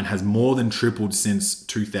 and has more than tripled since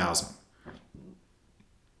 2000.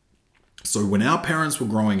 So when our parents were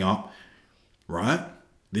growing up, right?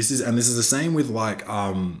 This is the same with like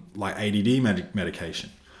ADD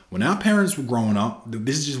medication. When our parents were growing up,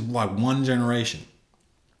 this is just like one generation.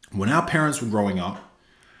 When our parents were growing up,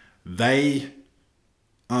 they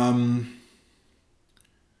didn't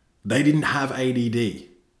have ADD.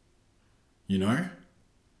 You know?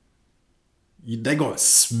 They got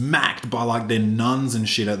smacked by like their nuns and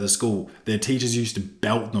shit at the school. Their teachers used to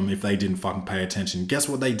belt them if they didn't fucking pay attention. Guess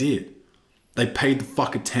what they did? They paid the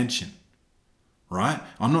fuck attention. Right?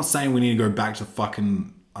 I'm not saying we need to go back to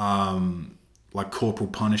fucking like corporal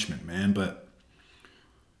punishment, man, but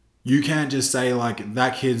you can't just say like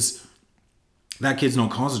that kid's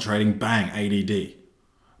not concentrating, bang, ADD.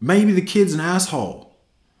 Maybe the kid's an asshole.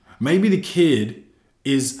 Maybe the kid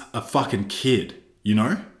is a fucking kid, you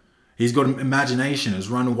know? He's got an imagination, is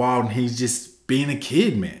running wild, and he's just being a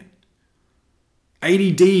kid, man.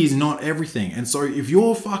 ADD is not everything. And so if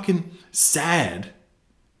you're fucking sad,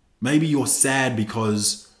 maybe you're sad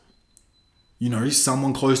because, you know,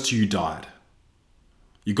 someone close to you died.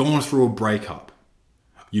 You're going through a breakup.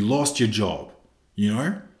 You lost your job, you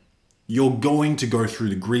know? You're going to go through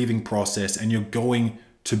the grieving process and you're going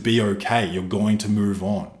to be okay. You're going to move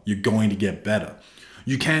on. You're going to get better.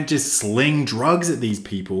 You can't just sling drugs at these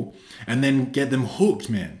people and then get them hooked,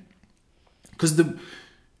 man. Because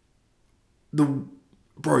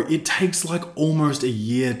bro, it takes like almost a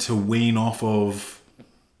year to wean off of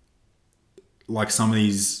like some of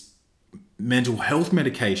these mental health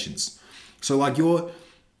medications. So like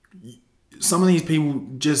some of these people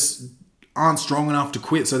just aren't strong enough to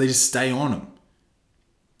quit, so they just stay on them.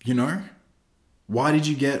 You know? Why did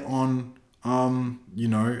you get on, I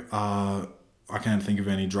can't think of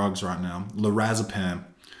any drugs right now. Lorazepam.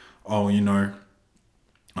 Oh, you know,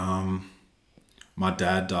 my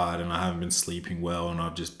dad died and I haven't been sleeping well and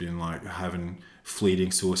I've just been like having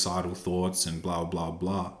fleeting suicidal thoughts and blah, blah,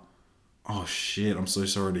 blah. Oh shit, I'm so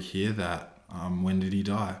sorry to hear that. When did he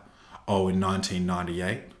die? Oh, in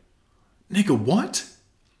 1998. Nigga, what?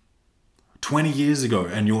 20 years ago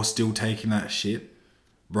and you're still taking that shit?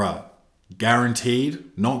 Bruh,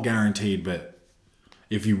 guaranteed, not guaranteed, but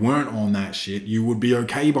if you weren't on that shit, you would be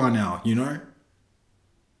okay by now, you know?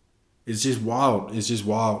 It's just wild. It's just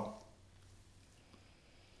wild.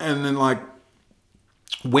 And then like,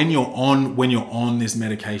 when you're on this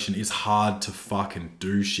medication, it's hard to fucking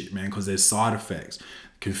do shit, man, because there's side effects,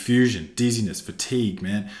 confusion, dizziness, fatigue,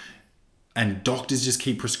 man. And doctors just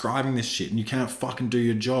keep prescribing this shit and you can't fucking do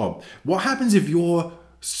your job. What happens if you're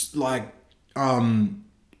like,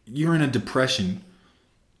 you're in a depression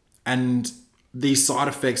and these side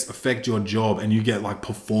effects affect your job and you get like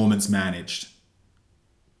performance managed?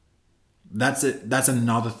 That's it. That's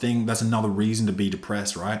another thing. That's another reason to be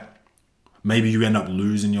depressed, right? Maybe you end up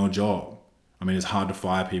losing your job. I mean, it's hard to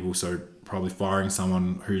fire people, so probably firing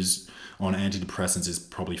someone who's on antidepressants is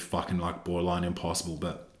probably fucking like borderline impossible,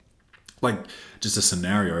 but like just a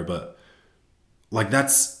scenario, but like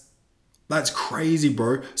that's crazy,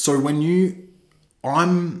 bro. So when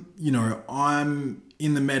I'm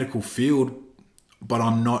in the medical field, but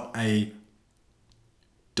I'm not a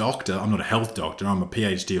doctor. I'm not a health doctor. I'm a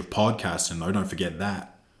PhD of podcasting though. Don't forget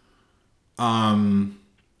that.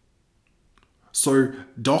 So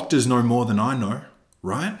doctors know more than I know,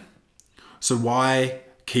 right? So why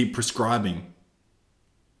keep prescribing?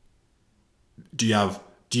 Do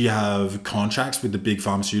you have contracts with the big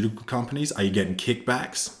pharmaceutical companies? Are you getting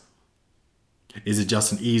kickbacks? Is it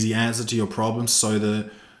just an easy answer to your problem so the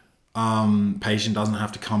patient doesn't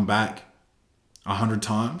have to come back 100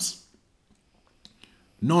 times?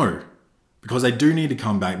 No, because they do need to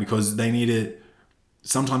come back because they need it.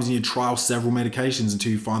 Sometimes you need to trial several medications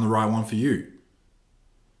until you find the right one for you.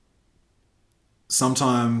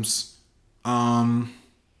 Sometimes, I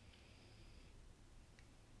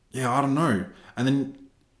don't know. And then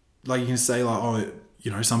like you can say like, oh,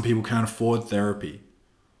 you know, some people can't afford therapy.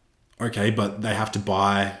 Okay, but they have to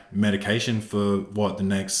buy medication for what, the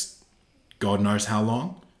next God knows how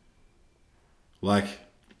long? Like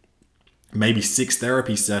maybe 6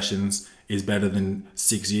 therapy sessions is better than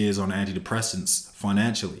 6 years on antidepressants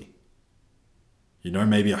financially. You know,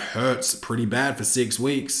 maybe it hurts pretty bad for 6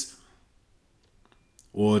 weeks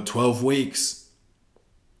or 12 weeks,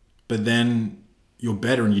 but then you're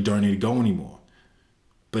better and you don't need to go anymore.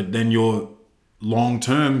 But then you're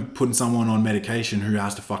long-term putting someone on medication who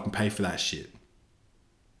has to fucking pay for that shit.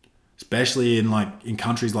 Especially in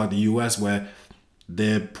countries like the US where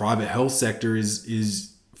their private health sector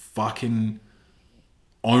is fucking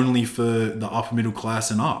only for the upper middle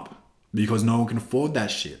class and up because no one can afford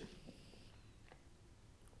that shit.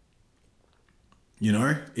 You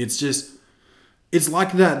know, it's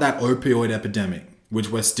like that opioid epidemic, which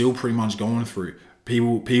we're still pretty much going through.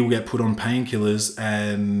 People get put on painkillers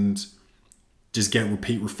and just get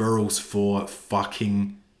repeat referrals for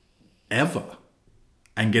fucking ever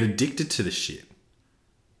and get addicted to the shit.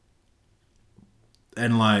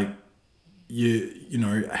 And like, you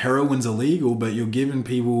know, heroin's illegal, but you're giving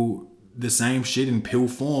people the same shit in pill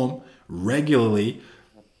form regularly.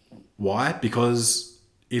 Why? Because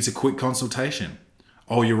it's a quick consultation.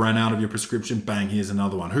 Oh, you ran out of your prescription? Bang, here's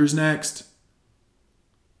another one. Who's next?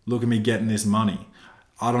 Look at me getting this money.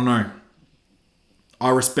 I don't know. I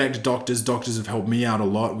respect doctors. Doctors have helped me out a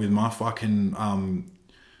lot with my fucking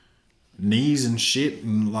knees and shit.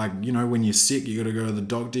 And like, you know, when you're sick, you got to go to the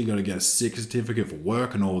doctor. You got to get a sick certificate for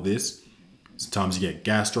work and all this. Sometimes you get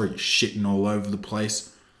gastro. You're shitting all over the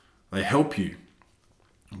place. They help you.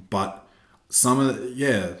 But some of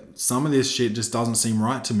this shit just doesn't seem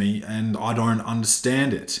right to me, and I don't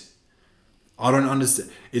understand it. I don't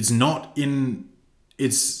understand.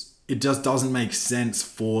 It just doesn't make sense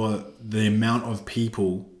for the amount of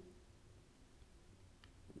people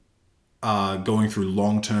going through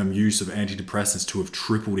long-term use of antidepressants to have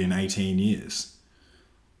tripled in 18 years.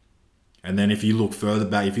 And then if you look further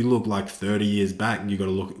back, if you look like 30 years back, you got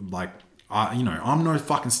to look like, I'm no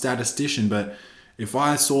fucking statistician, but if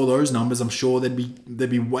I saw those numbers, I'm sure they'd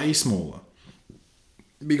be way smaller.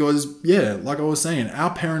 Because, yeah, like I was saying,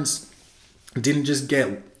 our parents didn't just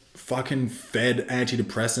get fucking fed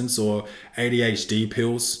antidepressants or ADHD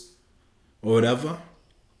pills or whatever.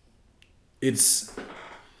 It's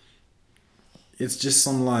just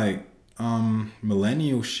some like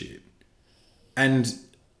millennial shit. And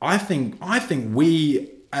I think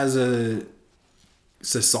we as a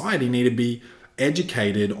society need to be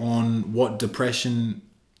educated on what depression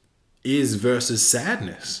is versus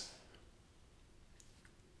sadness.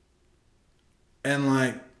 And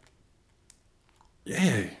like,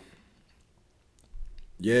 yeah,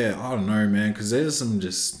 I don't know, man, because there's some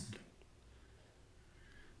just...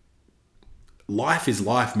 Life is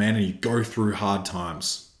life, man, and you go through hard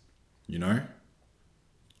times, you know?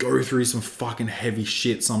 Go through some fucking heavy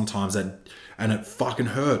shit sometimes, and it fucking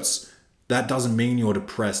hurts. That doesn't mean you're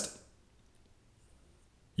depressed.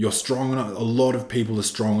 You're strong enough. A lot of people are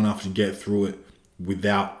strong enough to get through it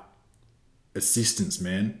without assistance,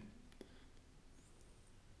 man.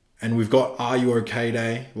 And we've got Are You OK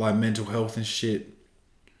Day, like mental health and shit,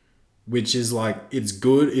 which is like, it's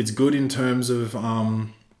good. It's good in terms of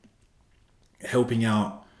helping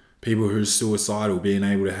out people who are suicidal, being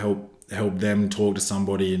able to help them talk to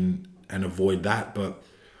somebody and avoid that. But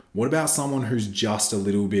what about someone who's just a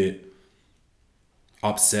little bit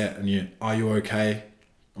upset and are you okay?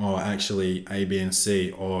 Oh, actually, A, B, and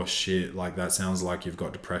C. Oh, shit, like that sounds like you've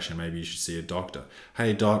got depression. Maybe you should see a doctor.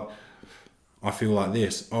 Hey, doc, I feel like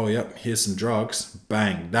this. Oh, yep, here's some drugs.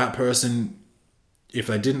 Bang. That person, if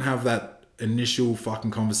they didn't have that initial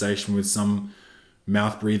fucking conversation with some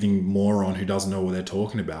mouth-breathing moron who doesn't know what they're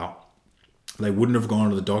talking about, they wouldn't have gone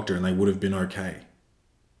to the doctor and they would have been okay.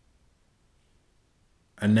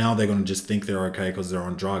 And now they're going to just think they're okay because they're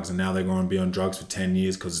on drugs. And now they're going to be on drugs for 10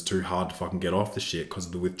 years because it's too hard to fucking get off the shit because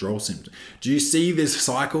of the withdrawal symptoms. Do you see this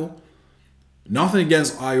cycle? Nothing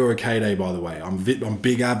against Are You OK Day, by the way. I'm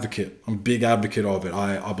big advocate. I'm big advocate of it.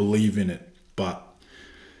 I believe in it. But,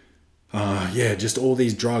 yeah, just all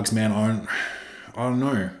these drugs, man. I don't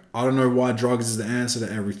know. I don't know why drugs is the answer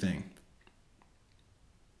to everything.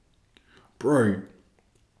 Bro,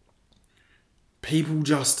 people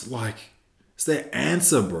just like... It's their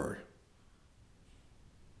answer, bro.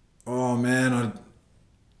 Oh, man,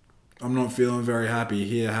 I'm not feeling very happy.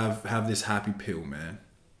 Here, have this happy pill, man.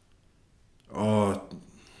 Oh,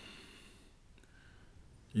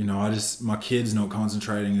 you know, my kid's not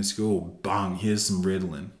concentrating in school. Bang, here's some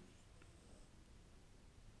Ritalin.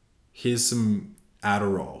 Here's some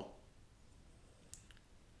Adderall.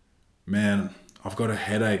 Man, I've got a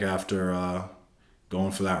headache after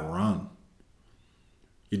going for that run.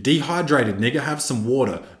 You're dehydrated, nigga. Have some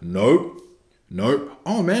water. Nope.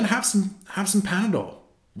 Oh man, have some Panadol.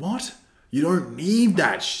 What? You don't need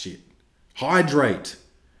that shit. Hydrate.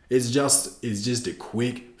 It's just a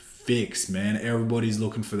quick fix, man. Everybody's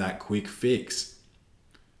looking for that quick fix.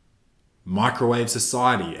 Microwave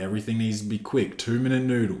society. Everything needs to be quick. 2-minute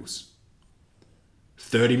noodles.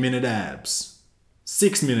 30-minute abs.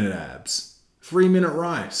 6-minute abs. 3-minute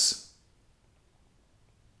rice.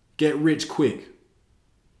 Get rich quick.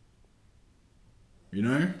 You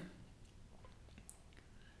know?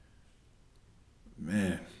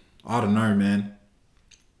 Man, I don't know, man.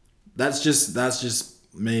 That's just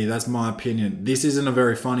me. That's my opinion. This isn't a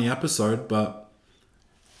very funny episode, but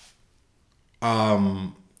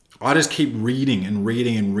I just keep reading and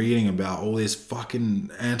reading and reading about all this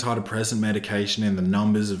fucking antidepressant medication and the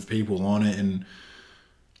numbers of people on it, and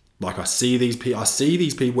like I see these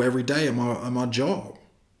people every day at my job,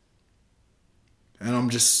 and I'm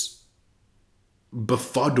just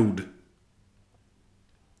befuddled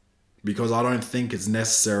because I don't think it's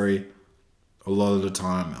necessary. A lot of the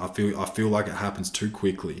time, I feel like it happens too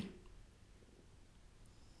quickly.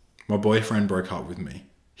 My boyfriend broke up with me.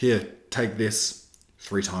 Here, take this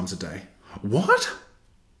 3 times a day. What?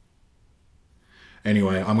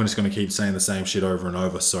 Anyway, I'm just going to keep saying the same shit over and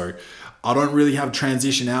over. So I don't really have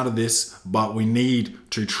transition out of this, but we need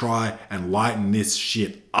to try and lighten this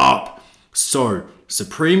shit up. So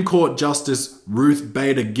Supreme Court Justice Ruth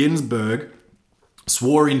Bader Ginsburg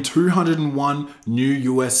swore in 201 new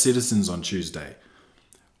US citizens on Tuesday.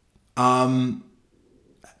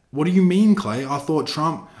 What do you mean, Clay? I thought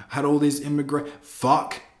Trump had all these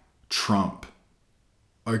Fuck Trump.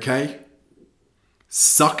 Okay?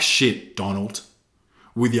 Suck shit, Donald.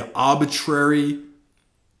 With your arbitrary,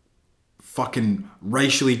 fucking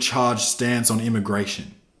racially charged stance on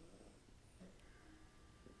immigration.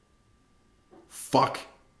 Fuck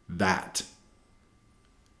that.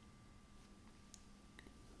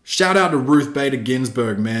 Shout out to Ruth Bader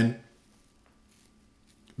Ginsburg, man.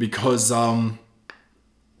 Because,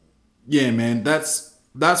 yeah, man, that's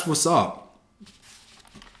what's up.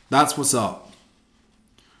 That's what's up.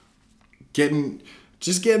 Getting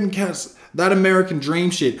cats, that American dream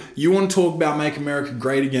shit. You want to talk about make America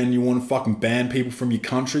great again, you want to fucking ban people from your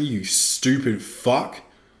country, you stupid fuck.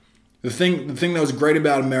 The thing that was great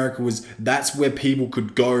about America was that's where people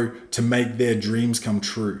could go to make their dreams come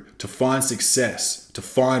true, to find success, to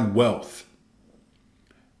find wealth.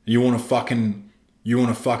 You want to fucking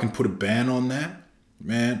put a ban on that?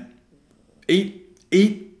 Man,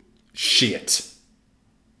 eat shit.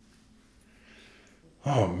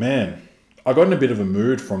 Oh man, I got in a bit of a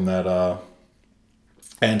mood from that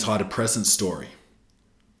antidepressant story.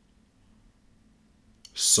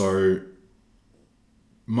 So,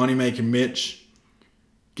 Moneymaker Mitch,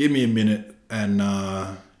 give me a minute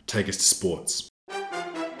and take us to sports.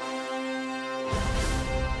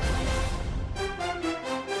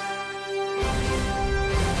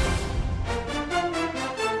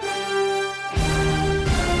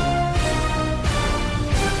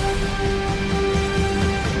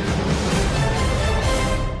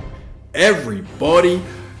 Everybody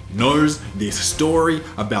knows this story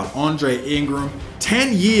about Andre Ingram.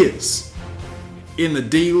 10 years in the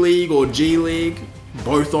D-League or G-League,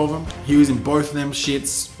 both of them. He was in both of them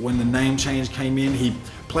shits when the name change came in. He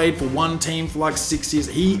played for one team for like 6 years.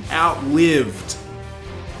 He outlived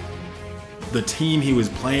the team he was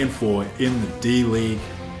playing for in the D-League.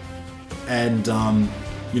 And,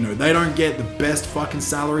 they don't get the best fucking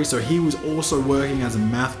salary. So he was also working as a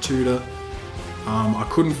math tutor. I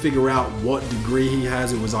couldn't figure out what degree he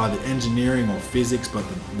has. It was either engineering or physics, but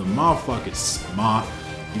the motherfucker's smart.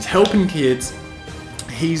 He's helping kids.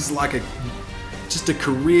 He's like just a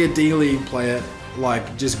career D-League player,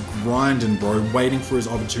 like just grinding, bro, waiting for his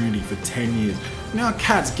opportunity for 10 years. You know how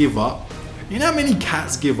cats give up? You know how many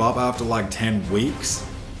cats give up after like 10 weeks?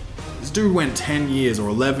 This dude went 10 years or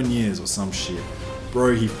 11 years or some shit.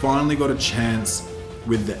 Bro, he finally got a chance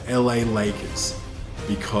with the LA Lakers.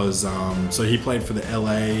 Because, so he played for the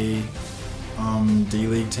LA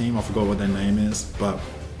D-League team. I forgot what their name is, but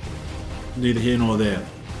neither here nor there.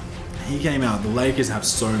 He came out. The Lakers have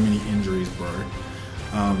so many injuries, bro.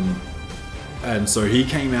 And so he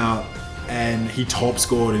came out and he top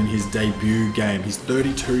scored in his debut game. He's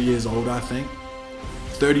 32 years old, I think.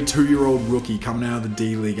 32-year-old rookie coming out of the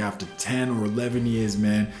D-League after 10 or 11 years,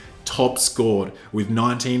 man. Top scored with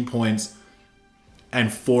 19 points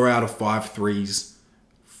and 4 out of 5 threes.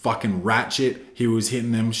 Fucking ratchet. He was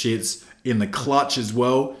hitting them shits in the clutch as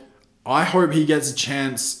well. I hope he gets a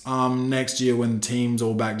chance next year when the team's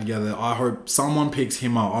all back together. I hope someone picks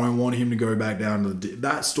him up. I don't want him to go back down to the...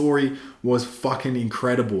 That story was fucking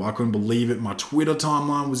incredible. I couldn't believe it. My Twitter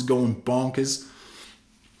timeline was going bonkers.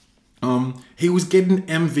 He was getting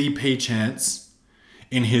MVP chance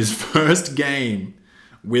in his first game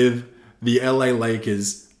with the LA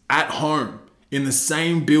Lakers at home. In the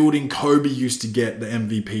same building Kobe used to get the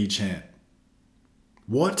MVP chant.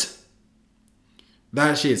 What?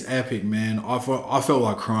 That shit's epic, man. I felt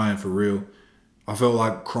like crying for real. I felt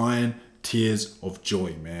like crying tears of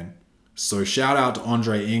joy, man. So shout out to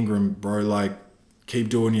Andre Ingram, bro. Like, keep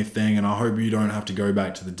doing your thing, and I hope you don't have to go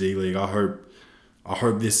back to the D-League. I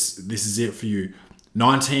hope this is it for you.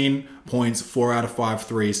 19 points, 4 out of 5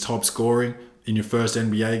 threes, top scoring in your first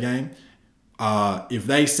NBA game. If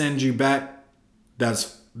they send you back,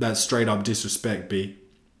 that's that's straight up disrespect, B.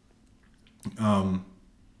 I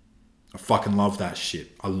fucking love that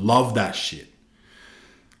shit. I love that shit.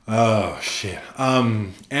 Oh, shit.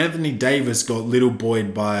 Anthony Davis got little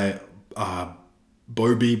boyed by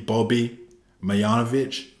Bobby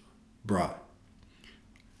Marjanovic. Bruh.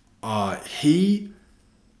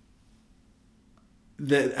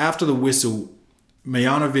 After the whistle,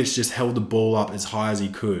 Marjanovic just held the ball up as high as he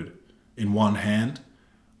could in one hand.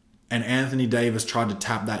 And Anthony Davis tried to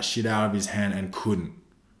tap that shit out of his hand and couldn't.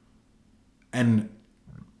 And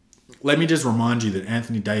let me just remind you that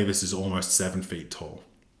Anthony Davis is almost 7 feet tall.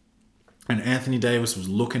 And Anthony Davis was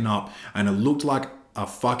looking up and it looked like a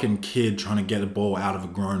fucking kid trying to get a ball out of a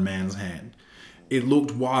grown man's hand. It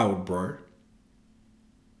looked wild, bro.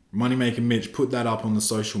 Moneymaker Mitch put that up on the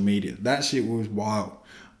social media. That shit was wild.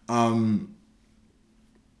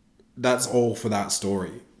 That's all for that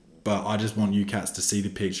story. But I just want you cats to see the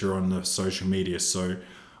picture on the social media. So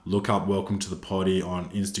look up Welcome to the Potty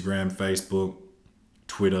on Instagram, Facebook,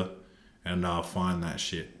 Twitter, and find that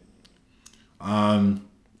shit. Aussies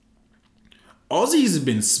have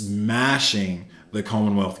been smashing the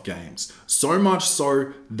Commonwealth Games. So much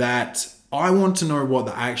so that I want to know what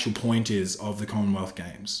the actual point is of the Commonwealth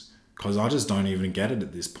Games. Because I just don't even get it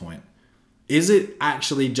at this point. Is it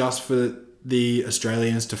actually just for the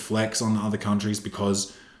Australians to flex on the other countries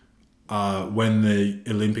because when the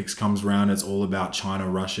Olympics comes around, it's all about China,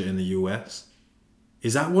 Russia, and the US?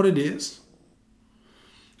 Is that what it is?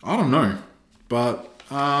 I don't know. But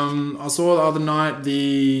I saw the other night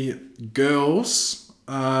the girls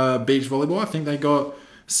beach volleyball. I think they got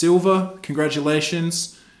silver.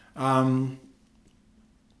 Congratulations. I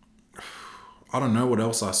don't know what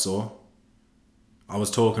else I saw. I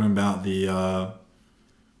was talking about the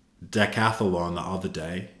decathlon the other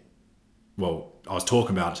day. Well, I was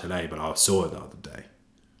talking about it today, but I saw it the other day.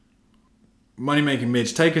 Moneymaker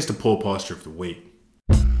Mitch, take us to Poor Posture of the Week.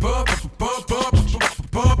 Poor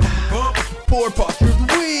Posture of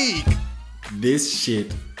the Week! This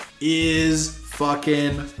shit is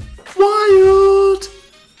fucking wild.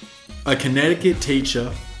 A Connecticut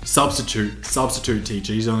teacher, substitute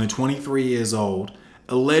teacher, he's only 23 years old,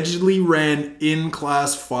 allegedly ran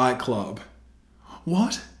in-class fight club.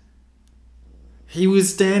 What? He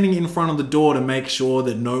was standing in front of the door to make sure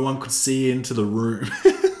that no one could see into the room.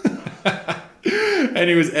 And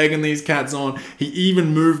he was egging these cats on. He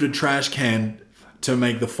even moved a trash can to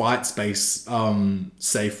make the fight space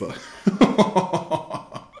safer.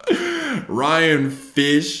 Ryan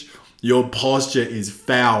Fish, your posture is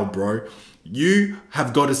foul, bro. You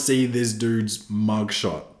have got to see this dude's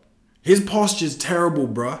mugshot. His posture's terrible,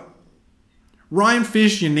 bro. Ryan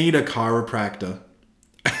Fish, you need a chiropractor.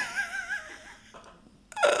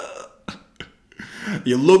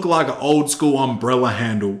 You look like an old school umbrella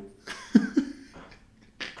handle.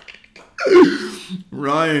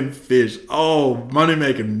 Ryan Fish. Oh,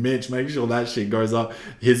 Moneymaker Mitch. Make sure that shit goes up.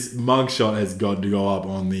 His mugshot has got to go up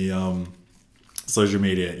on the social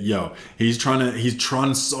media. Yo, he's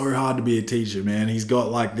trying so hard to be a teacher, man. He's got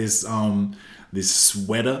like this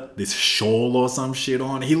sweater, this shawl or some shit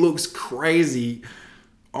on. He looks crazy.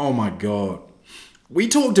 Oh my god. We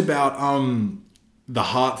talked about the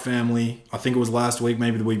Hart family. I think it was last week,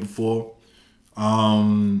 maybe the week before.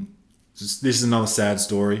 This is another sad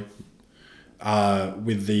story.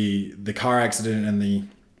 With the car accident and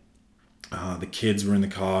the kids were in the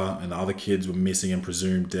car and the other kids were missing and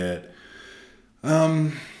presumed dead.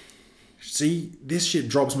 See, this shit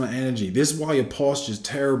drops my energy. This is why your posture's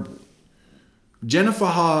terrible. Jennifer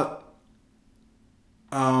Hart,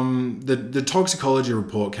 the toxicology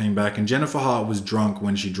report came back and Jennifer Hart was drunk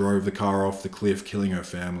when she drove the car off the cliff, killing her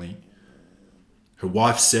family. Her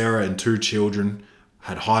wife Sarah and 2 children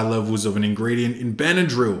had high levels of an ingredient in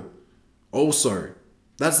Benadryl. Also,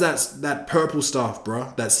 that's that purple stuff,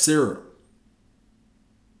 bruh. That syrup.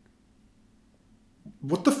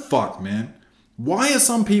 What the fuck, man? Why are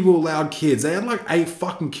some people allowed kids? They had like 8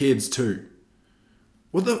 fucking kids too.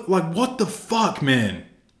 What the fuck, man?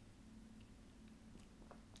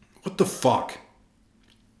 What the fuck?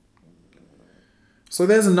 So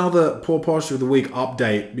there's another Poor Posture of the Week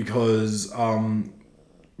update because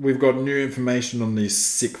we've got new information on these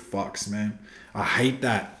sick fucks, man. I hate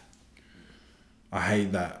that.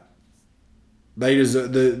 They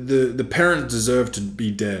deserve, the parents deserve to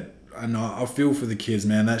be dead. And I feel for the kids,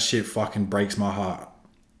 man. That shit fucking breaks my heart.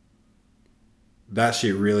 That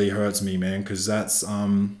shit really hurts me, man. Because that's...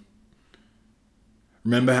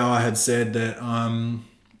 Remember how I had said that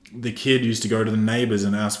the kid used to go to the neighbors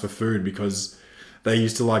and ask for food because they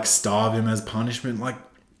used to like starve him as punishment? Like,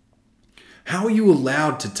 how are you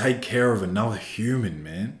allowed to take care of another human,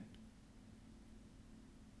 man?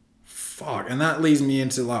 fuck. And that leads me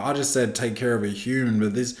into, like, I just said take care of a human,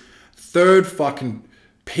 but this third fucking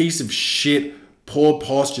piece of shit, poor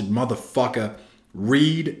postured motherfucker,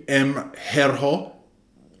 Reed M. Herjo,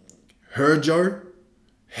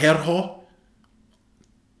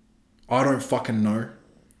 I don't fucking know.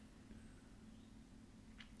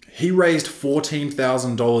 He raised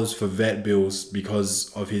 $14,000 for vet bills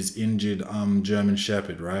because of his injured German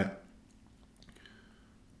Shepherd, right?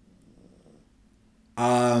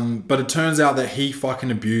 But it turns out that he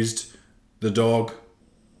fucking abused the dog.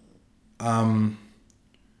 And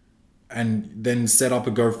then set up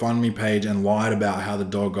a GoFundMe page and lied about how the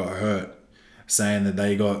dog got hurt, saying that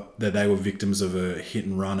they were victims of a hit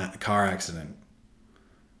and run car accident.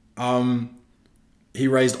 He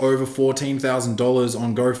raised over $14,000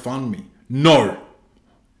 on GoFundMe. No,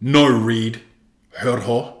 Reed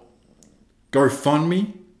Herho.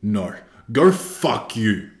 GoFundMe? No. Go fuck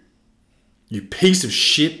you. You piece of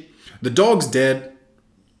shit. The dog's dead.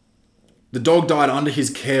 The dog died under his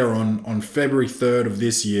care on February 3rd of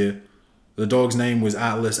this year. The dog's name was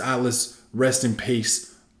Atlas. Atlas, rest in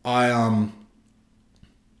peace. I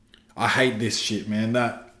hate this shit, man.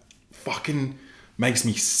 That fucking makes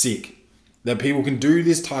me sick. That people can do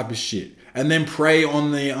this type of shit and then prey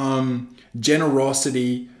on the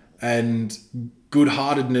generosity and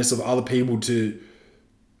good-heartedness of other people to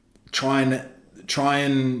try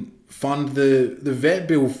and fund the vet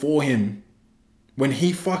bill for him when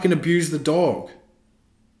he fucking abused the dog.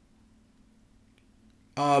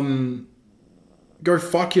 Go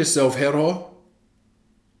fuck yourself, Hero.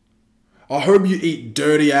 I hope you eat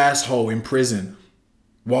dirty asshole in prison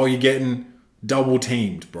while you're getting double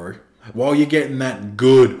teamed, bro. While you're getting that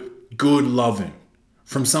good loving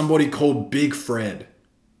from somebody called Big Fred.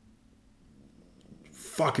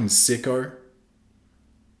 Fucking sicko.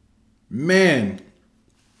 Man,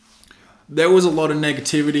 there was a lot of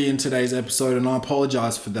negativity in today's episode and I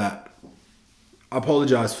apologize for that.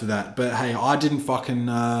 But hey, I didn't fucking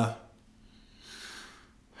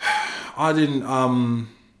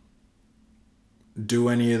do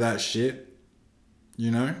any of that shit, you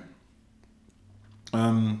know?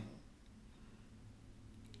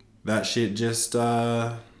 That shit just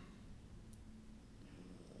that's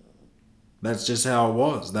just how it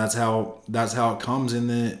was. That's how it comes in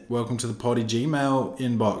the Welcome to the Potty Gmail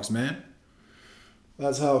inbox, man.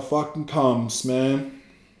 That's how it fucking comes, man.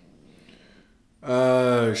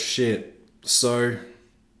 Shit. So,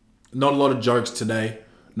 not a lot of jokes today.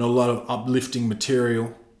 Not a lot of uplifting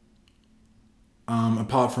material.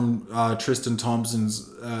 Apart from Tristan Thompson's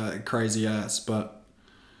crazy ass. But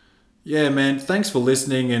yeah, man, thanks for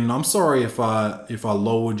listening, and I'm sorry if I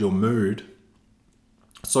lowered your mood.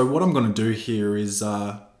 So what I'm gonna do here is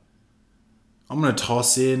I'm gonna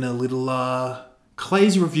toss in a little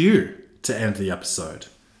Clay's review to end the episode.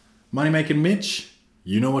 Moneymaking Mitch,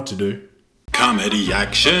 you know what to do. Comedy,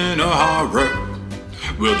 action, or horror?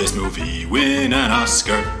 Will this movie win an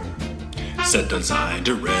Oscar? Set design,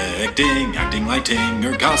 directing, acting, lighting,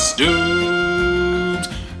 or costumes?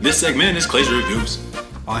 This segment is Clay's Reviews.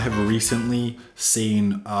 I have recently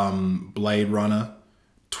seen Blade Runner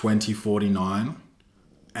 2049,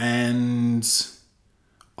 and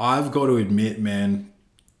I've got to admit, man,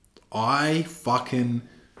 I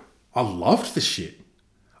loved the shit.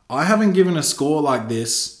 I haven't given a score like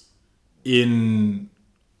this in...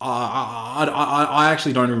 I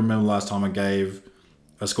actually don't even remember the last time I gave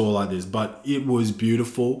a score like this, but it was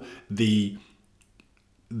beautiful. The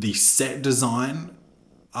set design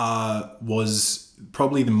was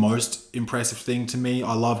probably the most impressive thing to me.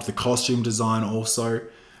 I loved the costume design also.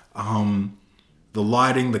 The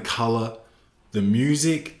lighting, the color, the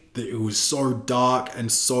music. It was so dark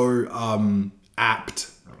and so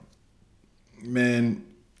apt. Man,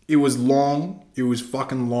 it was long. It was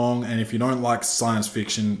fucking long. And if you don't like science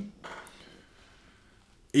fiction,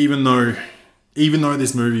 even though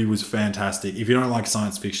this movie was fantastic, if you don't like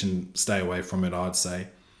science fiction, stay away from it, I'd say.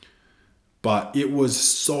 But it was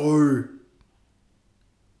so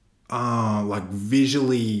like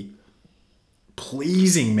visually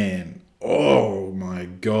pleasing, man. Oh my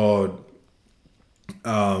god.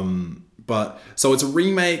 But so it's a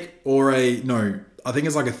remake or I think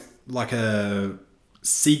it's like a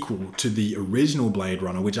sequel to the original Blade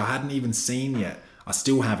Runner, which I hadn't even seen yet. I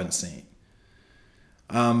still haven't seen.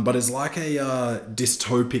 But it's like a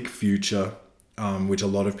dystopic future, which a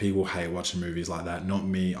lot of people hate watching movies like that. Not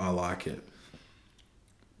me, I like it.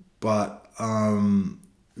 But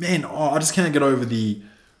man, I just can't get over the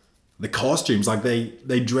costumes. Like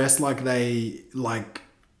they dress like they like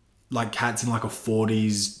cats in like a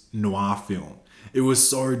 40s noir film. It was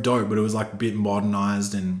so dope, but it was like a bit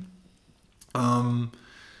modernized and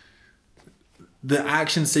the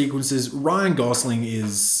action sequences. Ryan Gosling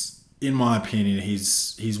is, in my opinion,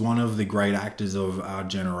 he's one of the great actors of our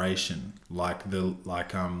generation.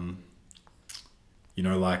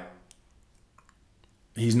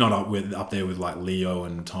 He's not up there with like Leo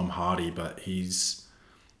and Tom Hardy, but he's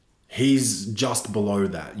just below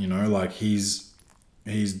that. Like he's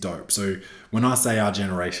dope. So when I say our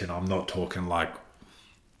generation, I'm not talking like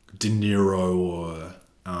De Niro or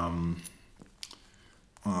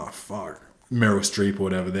Meryl Streep or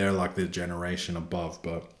whatever. They're like the generation above,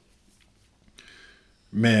 but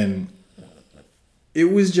man,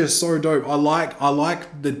 it was just so dope. I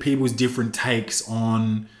like the people's different takes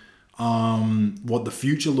on what the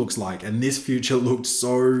future looks like, and this future looked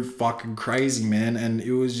so fucking crazy, man, and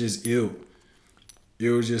it was just ill. It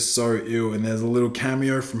was just so ill. And there's a little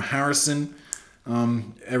cameo from Harrison.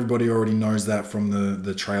 Everybody already knows that from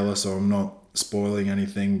the trailer, so I'm not spoiling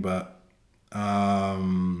anything, but I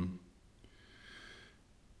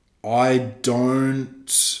don't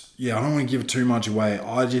want to give too much away.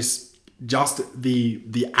 I just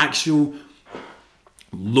the actual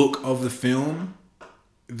look of the film,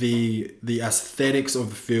 the aesthetics of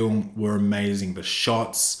the film were amazing. The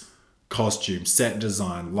shots, costume, set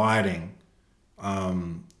design, lighting,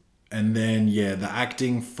 and then the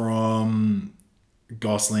acting from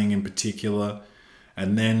Gosling in particular,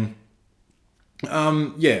 and then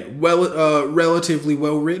relatively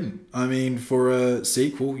well written. I mean, for a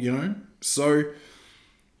sequel, So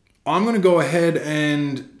I'm gonna go ahead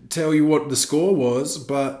and tell you what the score was,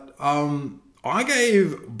 but I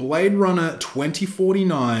gave Blade Runner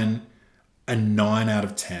 2049 a 9 out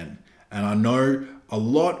of 10, and I know a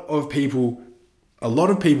lot of people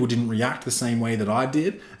didn't react the same way that I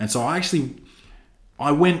did, and so I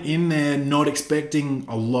went in there not expecting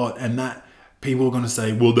a lot, and that people are going to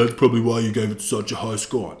say, well, that's probably why you gave it such a high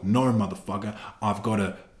score. No, motherfucker. I've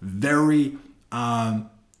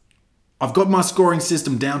got my scoring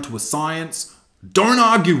system down to a science. Don't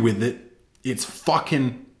argue with it. It's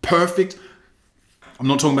fucking perfect. I'm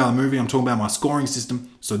not talking about the movie. I'm talking about my scoring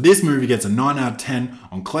system. So this movie gets a 9 out of 10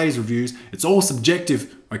 on Clay's reviews. It's all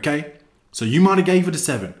subjective, okay? So you might have gave it a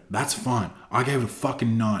 7. That's fine. I gave it a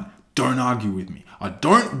fucking 9. Don't argue with me. I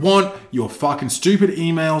don't want your fucking stupid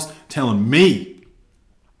emails telling me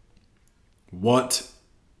what's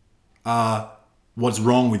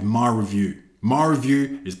wrong with my review. My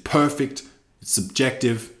review is perfect. It's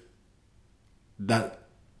subjective.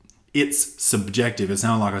 It's subjective. It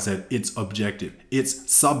sounded like I said it's objective. It's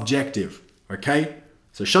subjective. Okay?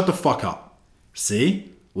 So shut the fuck up.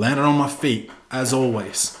 See? Landed on my feet, as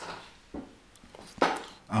always.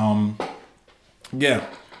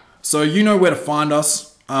 So you know where to find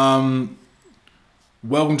us. Welcome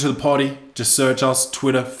to the potty. Just search us.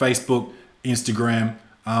 Twitter, Facebook, Instagram.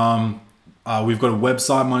 We've got a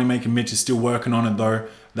website. Moneymaker Mitch is still working on it though.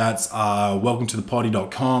 That's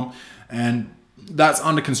welcometothepotty.com. And that's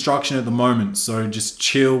under construction at the moment. So just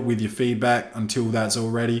chill with your feedback until that's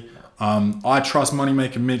all ready. I trust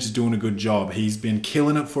Moneymaker Mitch is doing a good job. He's been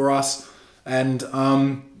killing it for us. And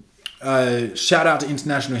shout out to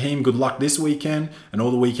International Heem. Good luck this weekend and all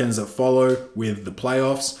the weekends that follow with the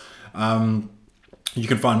playoffs. You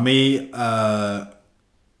can find me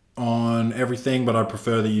on everything, but I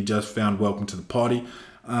prefer that you just found Welcome to the Potty.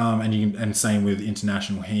 And same with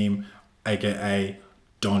International Heem, aka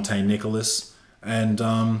Dante Nicholas. And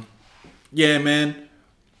man,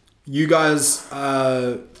 you guys,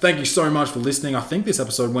 thank you so much for listening. I think this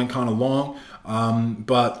episode went kind of long,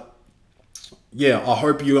 but I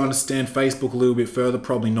hope you understand Facebook a little bit further.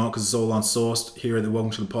 Probably not, because it's all unsourced here at the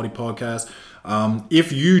Welcome to the Potty podcast.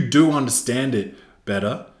 If you do understand it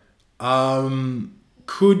better,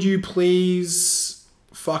 could you please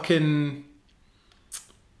fucking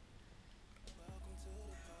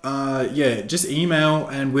just email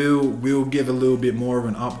and we'll give a little bit more of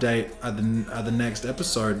an update at the next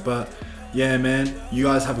episode. But yeah, man, you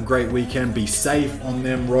guys have a great weekend. Be safe on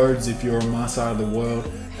them roads if you're on my side of the world,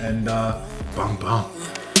 and bum bum.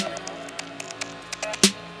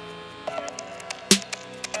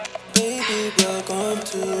 Baby, welcome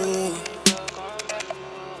to.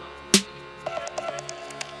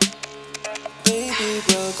 Baby,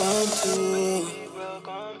 welcome to.